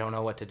boredom. I don't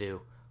know what to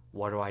do.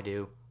 What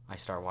do? I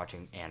start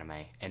watching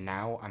anime, and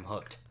now I'm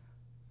hooked.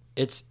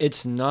 It's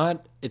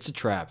a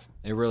trap.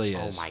 It really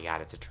is. Oh my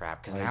god, it's a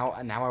trap. Because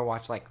now I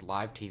watch like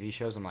live TV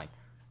shows. I'm like,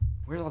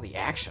 where's all the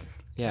action?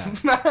 Yeah.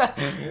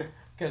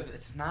 Because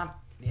it's not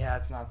the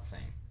same.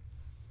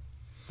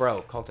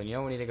 Bro, Colton, you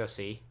know what we need to go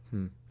see?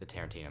 The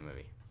Tarantino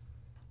movie.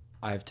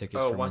 I have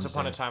tickets. Oh, for Once Wednesday.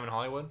 Upon a Time in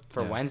Hollywood.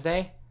 For Yeah.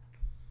 Wednesday?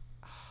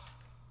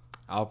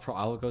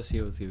 I'll go see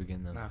it with you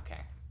again though. Okay.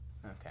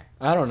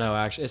 I don't know.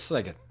 Actually, it's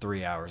like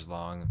 3 hours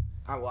long.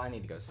 Well, I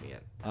need to go see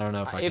it. I don't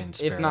know if I can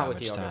spare If not that with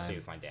much you, I'll time. go see it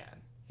with my dad.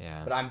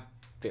 Yeah. But I'm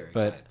very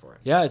But excited for it.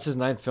 yeah, it's his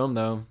 9th film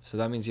though, so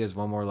that means he has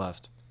one more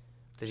left.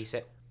 Did he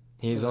say?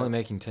 He's Is only that-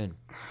 making 10.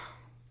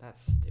 That's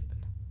stupid.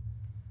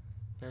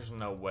 There's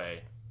no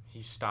way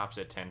he stops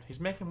at 10. He's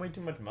making way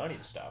too much money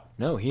to stop.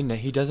 No,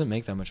 he doesn't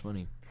make that much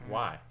money.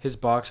 Why? His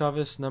box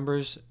office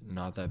numbers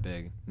not that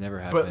big. Never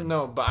have But been.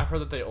 no, but I've heard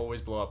that they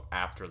always blow up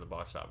after the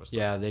box office. though.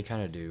 Yeah, they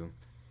kind of do.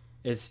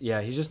 He's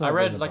just not. I big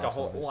in read the like a box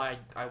whole. office. Well,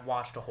 I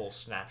watched a whole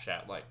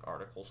Snapchat like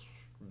articles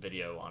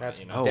video on That's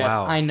it. You know. Oh,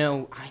 wow. I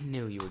knew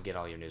you would get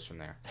all your news from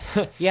there.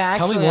 Yeah,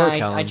 Tell me actually, more, I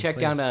Callum, checked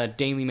please. out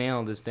Daily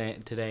Mail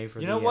today for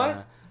You the. know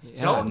what?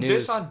 Yeah. Don't news.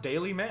 diss on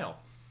Daily Mail.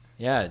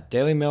 Yeah,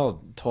 Daily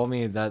Mail told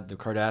me that the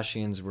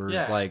Kardashians were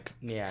Yeah. like.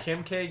 Yeah,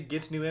 Kim K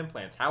gets new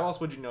implants. How else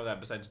would you know that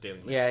besides Daily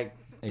Mail? yeah.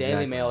 Daily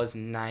Exactly. Mail is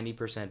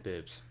 90%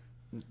 boobs.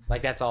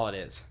 Like that's all it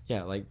is.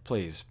 Yeah, like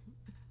please.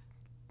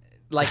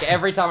 Like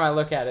every time I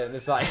look at it,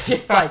 it's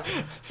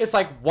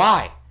like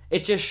why?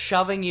 It's just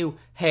shoving you.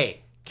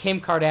 Hey, Kim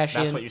Kardashian.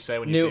 That's what you say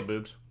when you see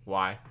boobs.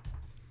 Why?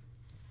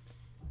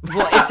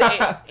 Well,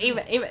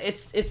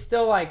 it's it's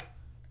still like,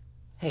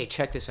 hey,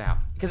 check this out,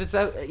 because it's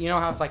you know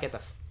how it's like at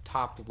the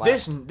top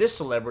left. This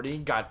celebrity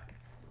got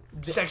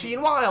sexy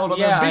and wild on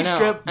Yeah, the I beach know.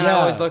 trip. And I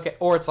always look at,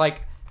 or it's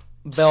like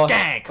Bella,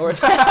 Skank. or it's,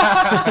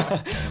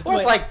 or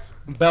it's like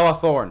Bella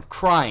Thorne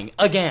crying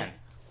again.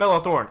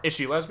 Bella Thorne, is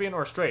she lesbian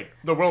or straight?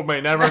 The world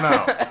may never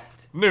know.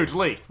 Nudes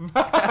leak.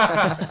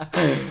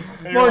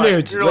 More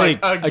nudes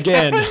leaked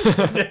again.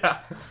 Yeah.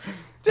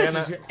 This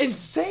Tana- is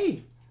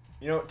insane.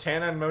 You know,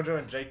 Tana and Mojo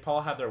and Jake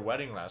Paul had their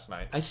wedding last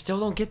night. I still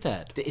don't get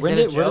that. Is Where it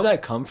a did joke?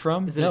 that come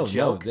from? Is it a no,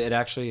 joke? no, it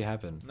actually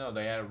happened. No,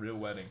 they had a real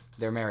wedding.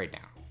 They're married now.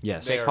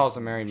 Yes. Jake They are- Paul's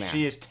a married man.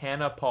 She is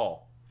Tana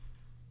Paul.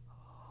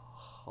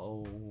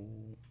 Oh,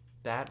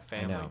 That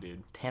family, know.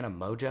 dude. Tana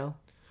Mojo,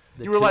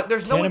 You were like,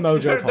 there's no way, Tana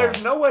Mojo there's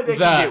Paul. no way they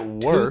the can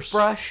get worse.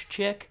 toothbrush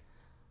chick,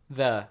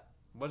 the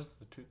What is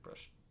the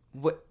toothbrush?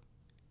 what?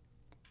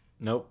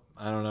 Nope.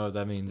 I don't know what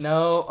that means.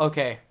 No,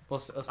 okay. We'll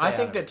stay I out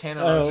think of that it.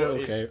 Tana Oh,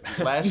 Mojo okay. is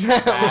less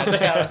We'll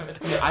stay out of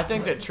bad. it. I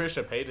think that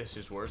Trisha Paytas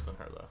is worse than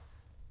her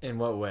though. In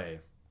what way?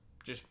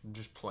 Just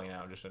plain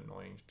out, just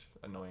annoying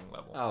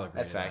level. I'll agree.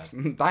 That's to facts. that.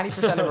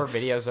 90% of her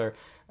videos are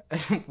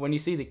when you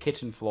see the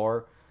kitchen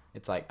floor,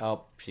 it's like,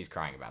 oh, she's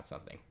crying about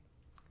something.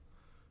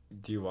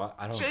 Do you want?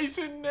 I don't.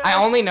 Jason,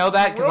 I only know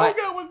that because broke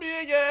up with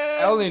me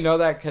again. I only know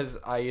that because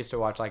I used to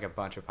watch like a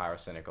bunch of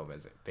Pyrocynical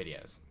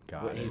videos.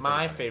 Got He's it.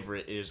 My pretty funny.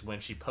 favorite is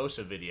when she posts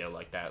a video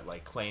like that,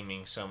 like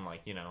claiming some,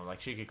 like, you know, like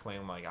she could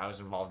claim like I was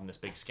involved in this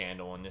big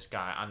scandal and this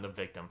guy, I'm the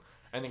victim,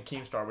 and then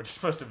Keemstar would just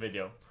post a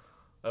video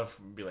of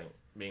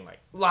being like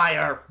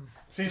liar,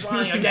 she's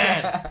lying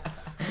again.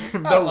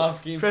 I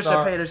love Trisha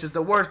Keemstar. Paytas is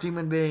the worst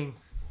human being.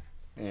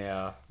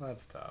 Yeah,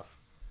 that's tough.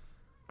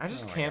 I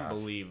just Oh my can't gosh.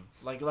 believe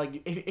like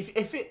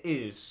if it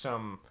is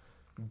some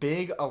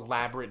big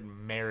elaborate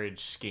marriage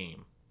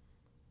scheme,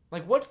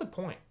 like what's the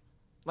point?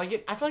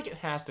 Like I feel like it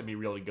has to be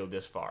real to go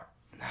this far.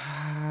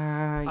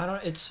 I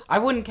don't. It's I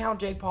wouldn't count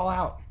Jake Paul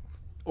out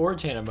or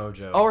Tana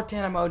Mojo. or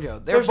Tana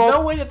Mojo. They're There's both.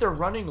 no way that they're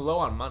running low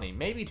on money.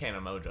 Maybe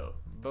Tana Mojo,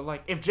 but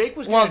like if Jake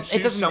was Well, going to it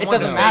choose doesn't- someone it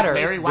doesn't to matter.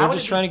 marry, why They're would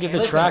just it trying to be get the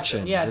Tana?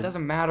 traction. Yeah, it The-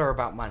 doesn't matter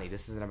about money.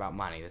 This isn't about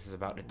money. This is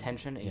about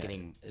attention and Yeah.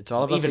 getting It's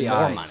all about even the more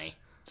eyes. money.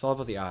 It's all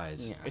about the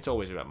eyes. Yeah. It's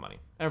always about money.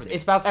 Everything.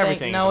 It's about staying.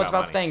 Everything No, is it's about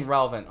money. staying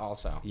relevant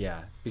also.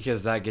 Yeah,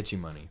 because that gets you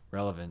money.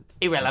 Relevant.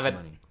 Irrelevant.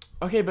 gets you money.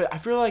 Okay, but I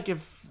feel like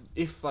if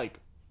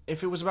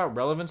it was about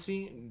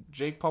relevancy,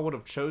 Jake Paul would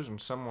have chosen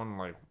someone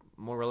like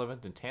more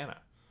relevant than Tana.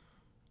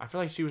 I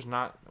feel like she was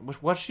not.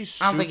 Was she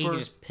super? I don't think he can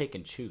just pick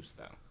and choose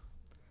though.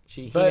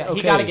 He But, got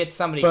to okay, get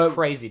somebody but-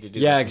 crazy to do.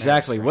 Yeah, this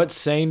exactly. marriage What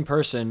sane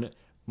person,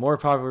 more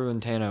popular than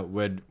Tana,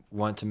 would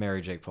want to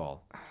marry Jake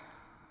Paul?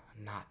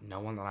 thing.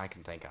 No one that I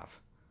can think of.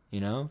 You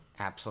know.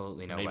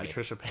 Absolutely nobody. Maybe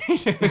Trisha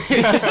Paytas.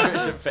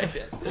 Trisha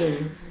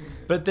Paytas.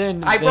 But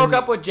then I then- broke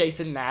up with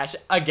Jason Nash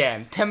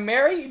again to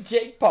marry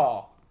Jake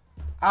Paul.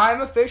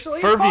 I'm officially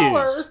For a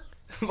baller.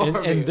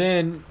 and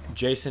then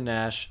Jason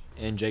Nash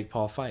and Jake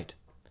Paul fight.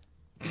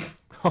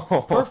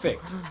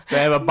 Perfect. They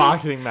have a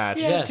boxing match.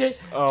 Yeah. Yes.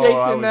 Oh, I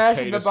Jason would Nash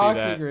pay in the to see that.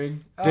 boxing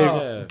ring.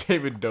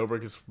 David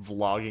Dobrik is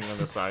vlogging on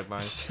the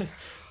sidelines.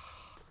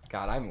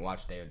 God, I haven't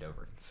watched David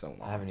Dobrik in so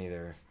long. I haven't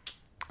either.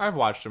 I've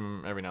watched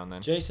him every now and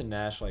then. Jason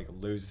Nash like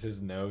loses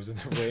his nose in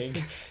the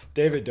ring.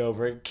 David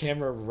Dobrik,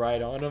 camera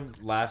right on him,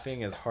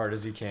 laughing as hard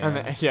as he can.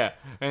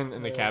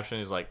 And the caption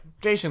is like,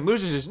 Jason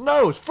loses his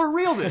nose for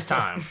real this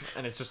time.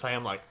 And it's just like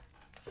him like,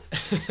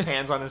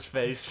 hands on his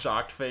face,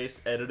 shocked faced,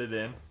 edited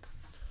in.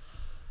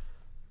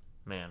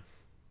 Man,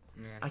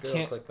 Yeah, I good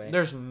can't. old clickbait.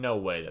 There's no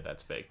way that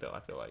that's fake though. I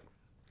feel like,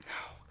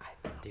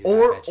 Dude, I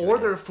or bet you or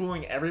it they're is.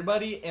 fooling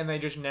everybody and they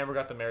just never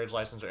got the marriage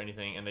license or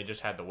anything and they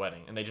just had the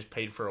wedding and they just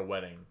paid for a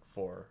wedding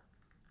for.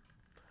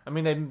 I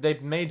mean,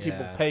 they've made people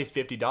Yeah. pay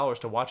 $50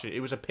 to watch it.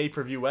 It was a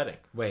pay-per-view wedding.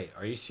 Wait,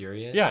 are you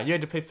serious? Yeah, you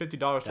had to pay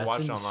 $50 to That's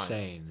watch it online.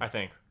 insane. I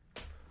think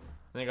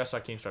I saw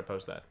Keemstar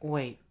post that.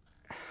 Wait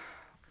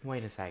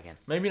a second.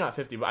 Maybe not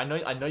 50, but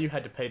I know you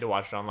had to pay to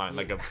watch it online,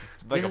 like a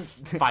This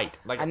fight,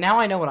 like Now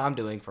I know what I'm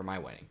doing for my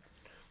wedding.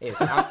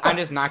 I'm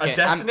just not a gonna.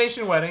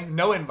 destination wedding,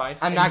 no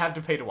invites, I'm and not- you have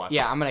to pay to watch.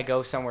 Yeah, I'm gonna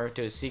go somewhere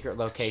to a secret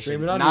location.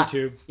 Stream it on not,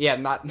 YouTube. Yeah,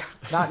 not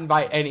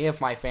invite any of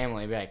my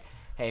family. Be like,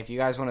 hey, if you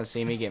guys want to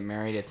see me get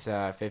married, it's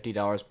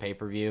 $50 pay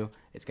per view.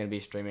 It's gonna be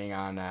streaming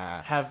on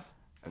Have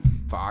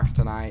Fox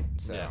tonight.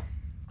 So Yeah.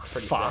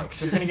 pretty Fox.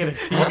 sick. You're gonna get a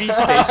TV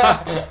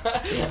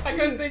station. I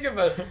couldn't think of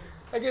You're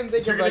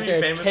gonna like be a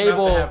famous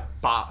cable. enough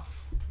to have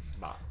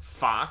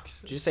Fox.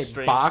 Did you say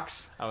stream-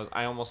 box?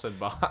 I almost said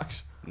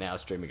box. Now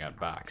streaming on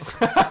Fox.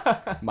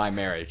 My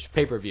marriage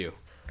pay per view.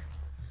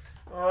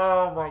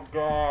 Oh my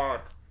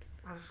god.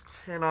 I just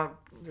cannot.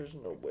 There's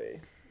no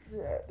way.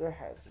 Yeah, there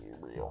has to be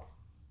real.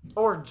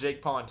 Or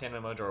Jake Paul and Tana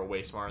Mojo are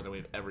way smarter than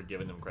we've ever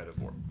given them credit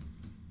for.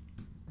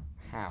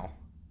 How?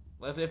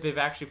 If they've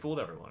actually fooled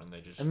everyone and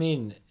they just. I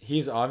mean,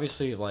 he's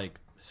obviously like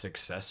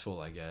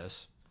successful, I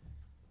guess.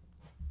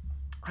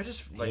 I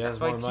just He like I has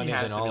feel more like money he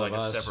has than to be all like of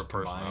a us separate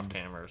person off combined.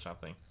 camera or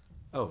something.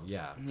 Oh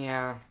yeah,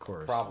 Yeah, of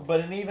course. probably.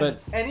 But an even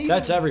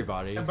That's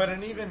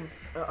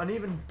an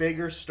even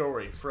bigger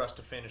story for us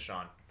to finish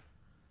on.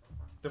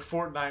 The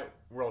Fortnite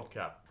World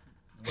Cup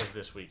was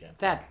this weekend.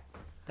 That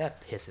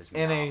pisses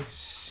me And off. a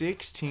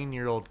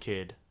 16-year-old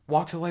kid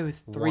Walked away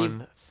with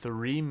won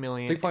 $3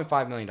 million.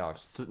 $3.5 million.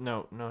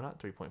 No, not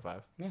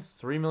 3.5. Yeah.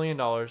 $3 million.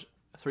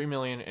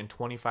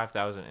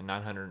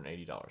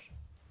 $3,025,980.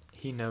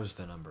 he knows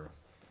the number,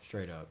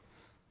 straight up.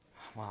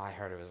 Well, I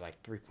heard it was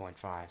like 3.5.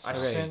 I Okay.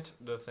 sent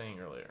the thing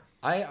earlier.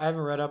 I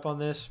haven't read up on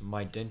this.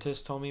 My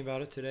dentist told me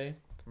about it today.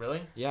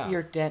 Really? Yeah.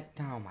 You're dead.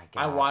 Oh my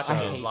god. I watched it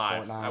hate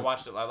live. Fortnite. I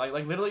watched it live.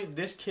 Like literally,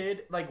 this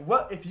kid. Like,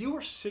 what if you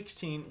were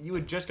 16? You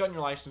had just gotten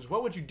your license.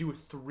 What would you do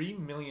with $3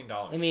 million?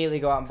 Immediately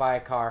go out and buy a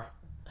car.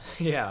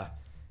 yeah.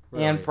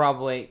 And Really.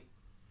 probably.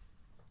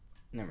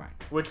 Never mind.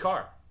 Which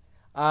car?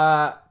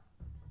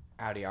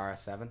 Audi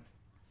RS7.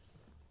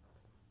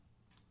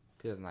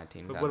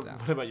 2019. What, without a doubt.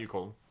 what about you,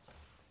 Colton?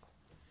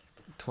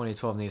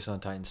 2012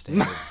 Nissan Titan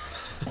Standard.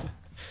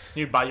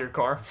 You'd buy your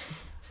car.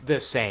 The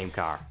same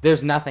car.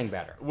 There's nothing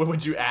better.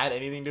 Would you add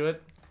anything to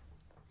it?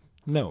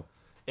 no.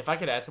 If I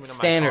could add something to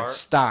Standard my car.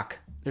 stock.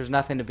 There's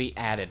nothing to be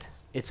added.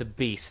 It's a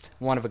beast.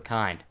 One of a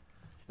kind.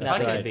 If I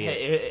Nothing could, to be.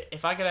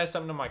 if I could add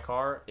something to my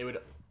car, it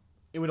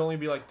would only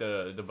be like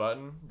the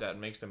button that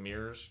makes the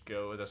mirrors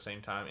go at the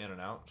same time in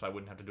and out, so I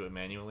wouldn't have to do it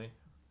manually.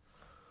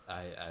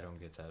 I don't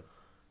get that.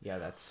 Yeah,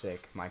 that's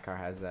sick. My car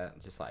has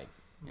that. Just like,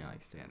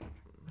 like standard.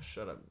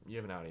 Shut up. You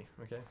have an Audi,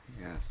 okay?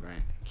 Yeah, that's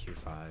right.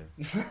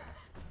 Q5.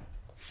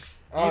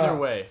 Either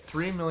way,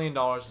 $3 million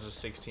as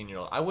a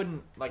 16-year-old. I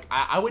wouldn't like.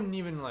 I wouldn't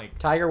even like.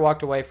 Tiger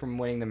walked away from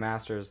winning the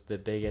Masters, the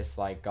biggest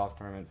like golf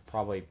tournament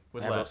probably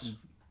With ever, less.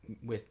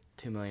 with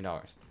 $2 million,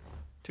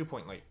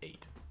 2.8,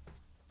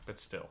 but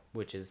still,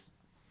 which is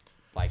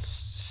like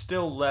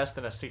still less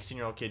than a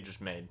 16-year-old kid just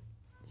made.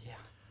 yeah,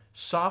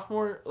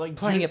 Sophomore, like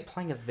playing dude,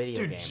 a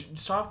video dude, game.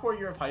 sophomore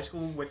year of high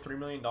school with $3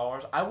 million,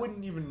 I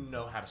wouldn't even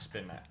know how to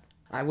spin that.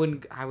 I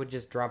would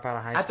just drop out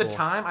of high At school. the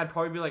time, I'd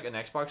probably be like an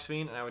Xbox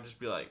fiend, and I would just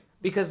be like,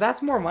 because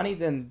that's more money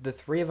than the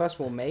three of us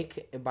will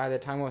make by the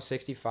time we're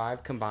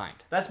 65 combined.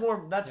 that's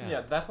more. That's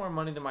Yeah. that's more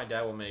money than my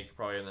dad will make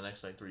probably in the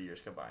next like 3 years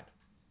combined.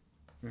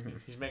 Mhm.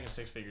 He's making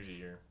 6 figures a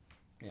year.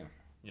 Yeah.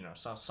 You know,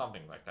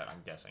 something like that.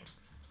 I'm guessing.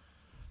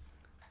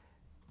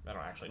 I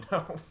don't actually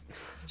know,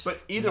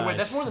 but either way, Nice.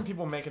 that's more than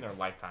people make in their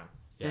lifetime.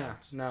 Yeah,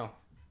 no,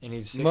 And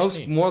he's most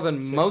 16. more than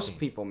 16. most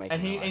people make.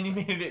 And in he their and he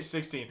life. made it at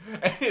 16.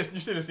 And you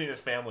should have seen his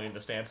family in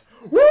the stands.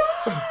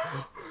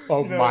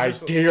 Oh You know, my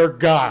just- dear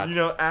God! You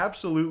know,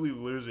 absolutely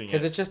losing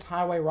Because it. it's just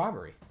highway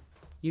robbery.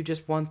 You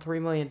just won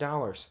 $3 million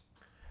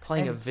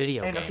playing a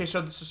video And game. okay,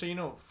 so you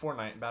know,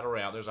 Fortnite Battle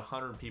Royale. There's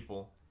 100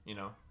 people. You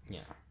know, yeah.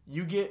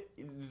 you get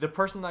the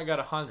person that got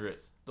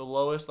 100th, the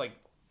lowest, like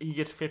he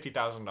gets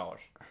 $50,000.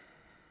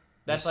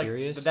 That's like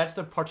serious? that's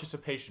the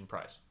participation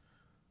prize.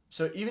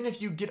 So even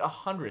if you get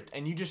 100th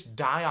and you just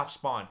die off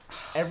spawn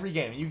every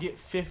game, you get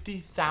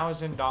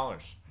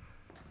 $50,000.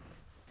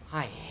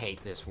 I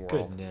hate this world.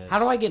 Goodness. How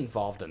do I get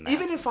involved in that?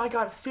 Even if I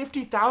got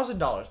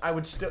 $50,000, I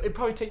would still. It'd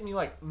probably take me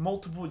like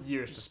multiple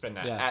years to spend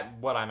that Yeah. at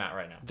what I'm at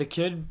right now. The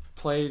kid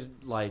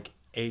played like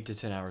 8 to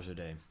 10 hours a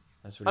day.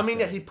 That's what I he mean,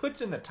 said. yeah, he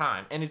puts in the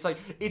time, and it's like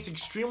it's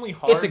extremely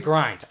hard. It's a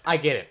grind. I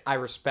get it. I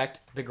respect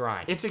the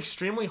grind. It's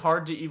extremely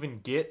hard to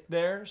even get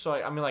there. So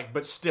I mean, like,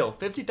 but still,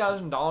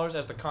 $50,000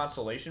 as the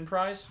consolation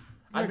prize.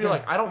 I'd be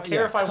like, I don't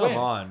care if I win. Come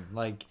on,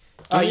 like,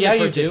 give me yeah,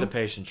 the you do.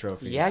 participation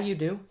trophy. Yeah, you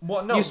do.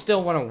 Well, no. You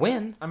still want to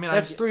win. I mean,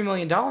 that's I- $3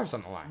 million on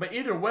the line. But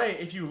either way,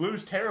 if you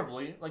lose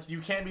terribly, like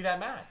you can't be that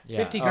mad. Yeah.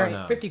 50 Oh, grand.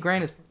 no. 50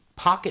 grand is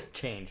pocket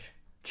change,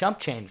 chump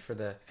change for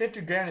the. 50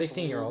 grand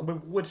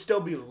 16-year-old. would still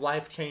be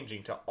life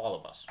changing to all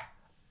of us.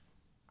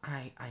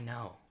 I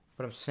know,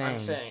 but I'm saying. I'm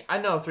saying, I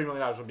know $3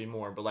 million would be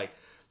more, but like,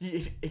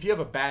 if you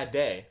have a bad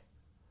day,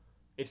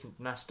 it's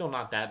still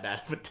not that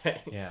bad of a day.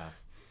 Yeah.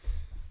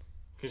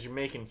 Because you're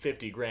making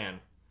 50 grand.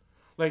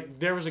 Like,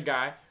 there was a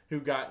guy who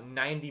got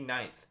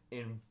 99th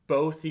in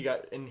both.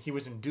 He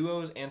was in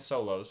duos and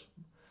solos,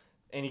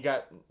 and he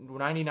got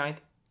 99th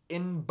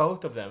in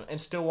both of them,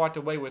 and still walked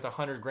away with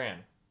 100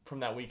 grand from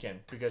that weekend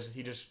because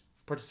he just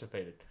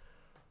participated.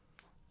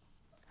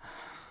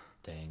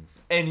 Dang.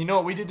 And you know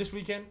what we did this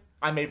weekend?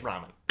 I made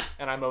ramen,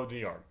 and I mowed the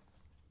yard.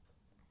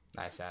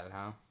 Nice at it,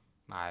 huh?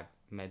 I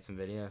made some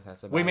videos.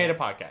 That's about We made it. a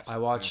podcast. I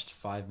watched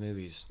 5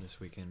 movies this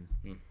weekend.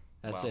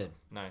 That's Wow. it.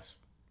 Nice.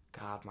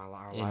 God,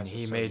 our And lives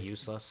he are so made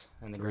useless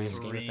in the grand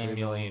scheme of $3 things.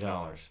 million.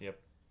 $million. Yep.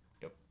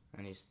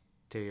 And he's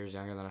 2 years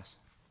younger than us.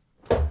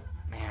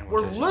 Man,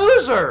 We're just-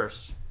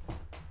 losers.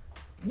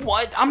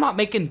 What? I'm not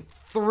making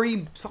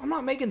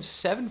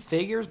 7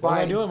 figures What am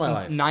by I doing with my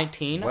life?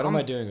 19. What am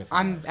I doing with my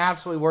I'm life?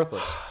 absolutely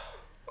worthless.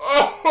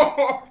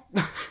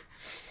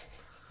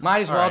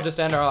 Might as well right. just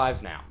end our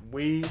lives now.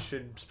 We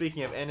should,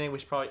 speaking of ending, we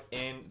should probably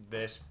end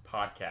this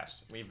podcast.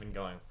 We've been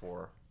going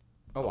for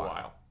a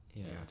while.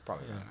 Yeah. Yeah, it's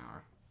probably been an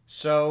hour.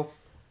 So,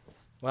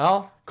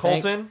 Well,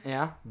 Colton?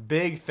 yeah.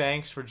 big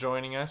thanks for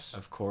joining us.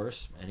 Of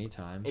course,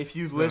 anytime. If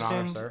you It's been an honor,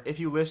 listened, sir. if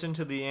you listened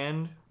to the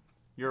end,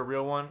 you're a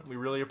real one. We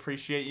really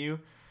appreciate you.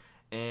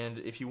 And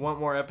if you want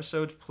more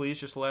episodes, please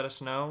just let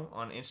us know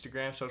on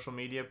Instagram, social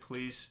media.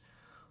 Please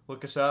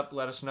look us up,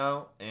 let us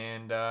know,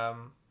 and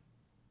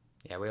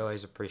Yeah, we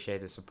always appreciate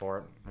the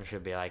support. There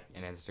should be like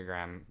an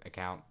Instagram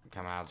account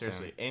coming out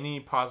seriously, soon. any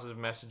positive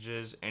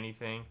messages,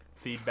 anything,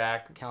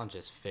 feedback. Count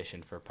just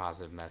fishing for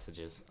positive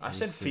messages. I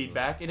said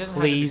feedback. It doesn't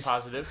Please.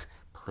 have to be positive.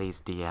 Please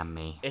DM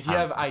me. If you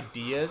have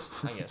ideas,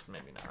 I guess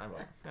maybe not.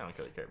 I don't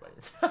really care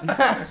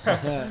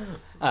about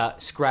you.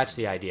 Scratch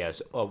the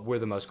ideas. Oh, we're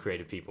the most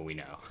creative people we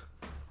know.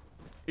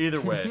 Either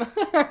way,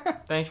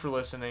 thanks for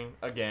listening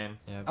again.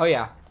 Yeah. Oh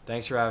yeah.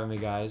 Thanks for having me,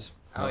 guys.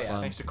 Oh, Have yeah.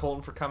 fun. Thanks to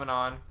Colton for coming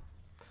on.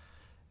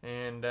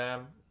 And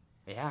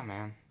Yeah,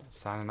 man.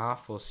 Signing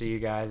off. We'll see you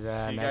guys see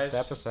you next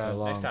guys episode. So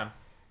long. next time.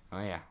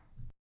 Oh yeah.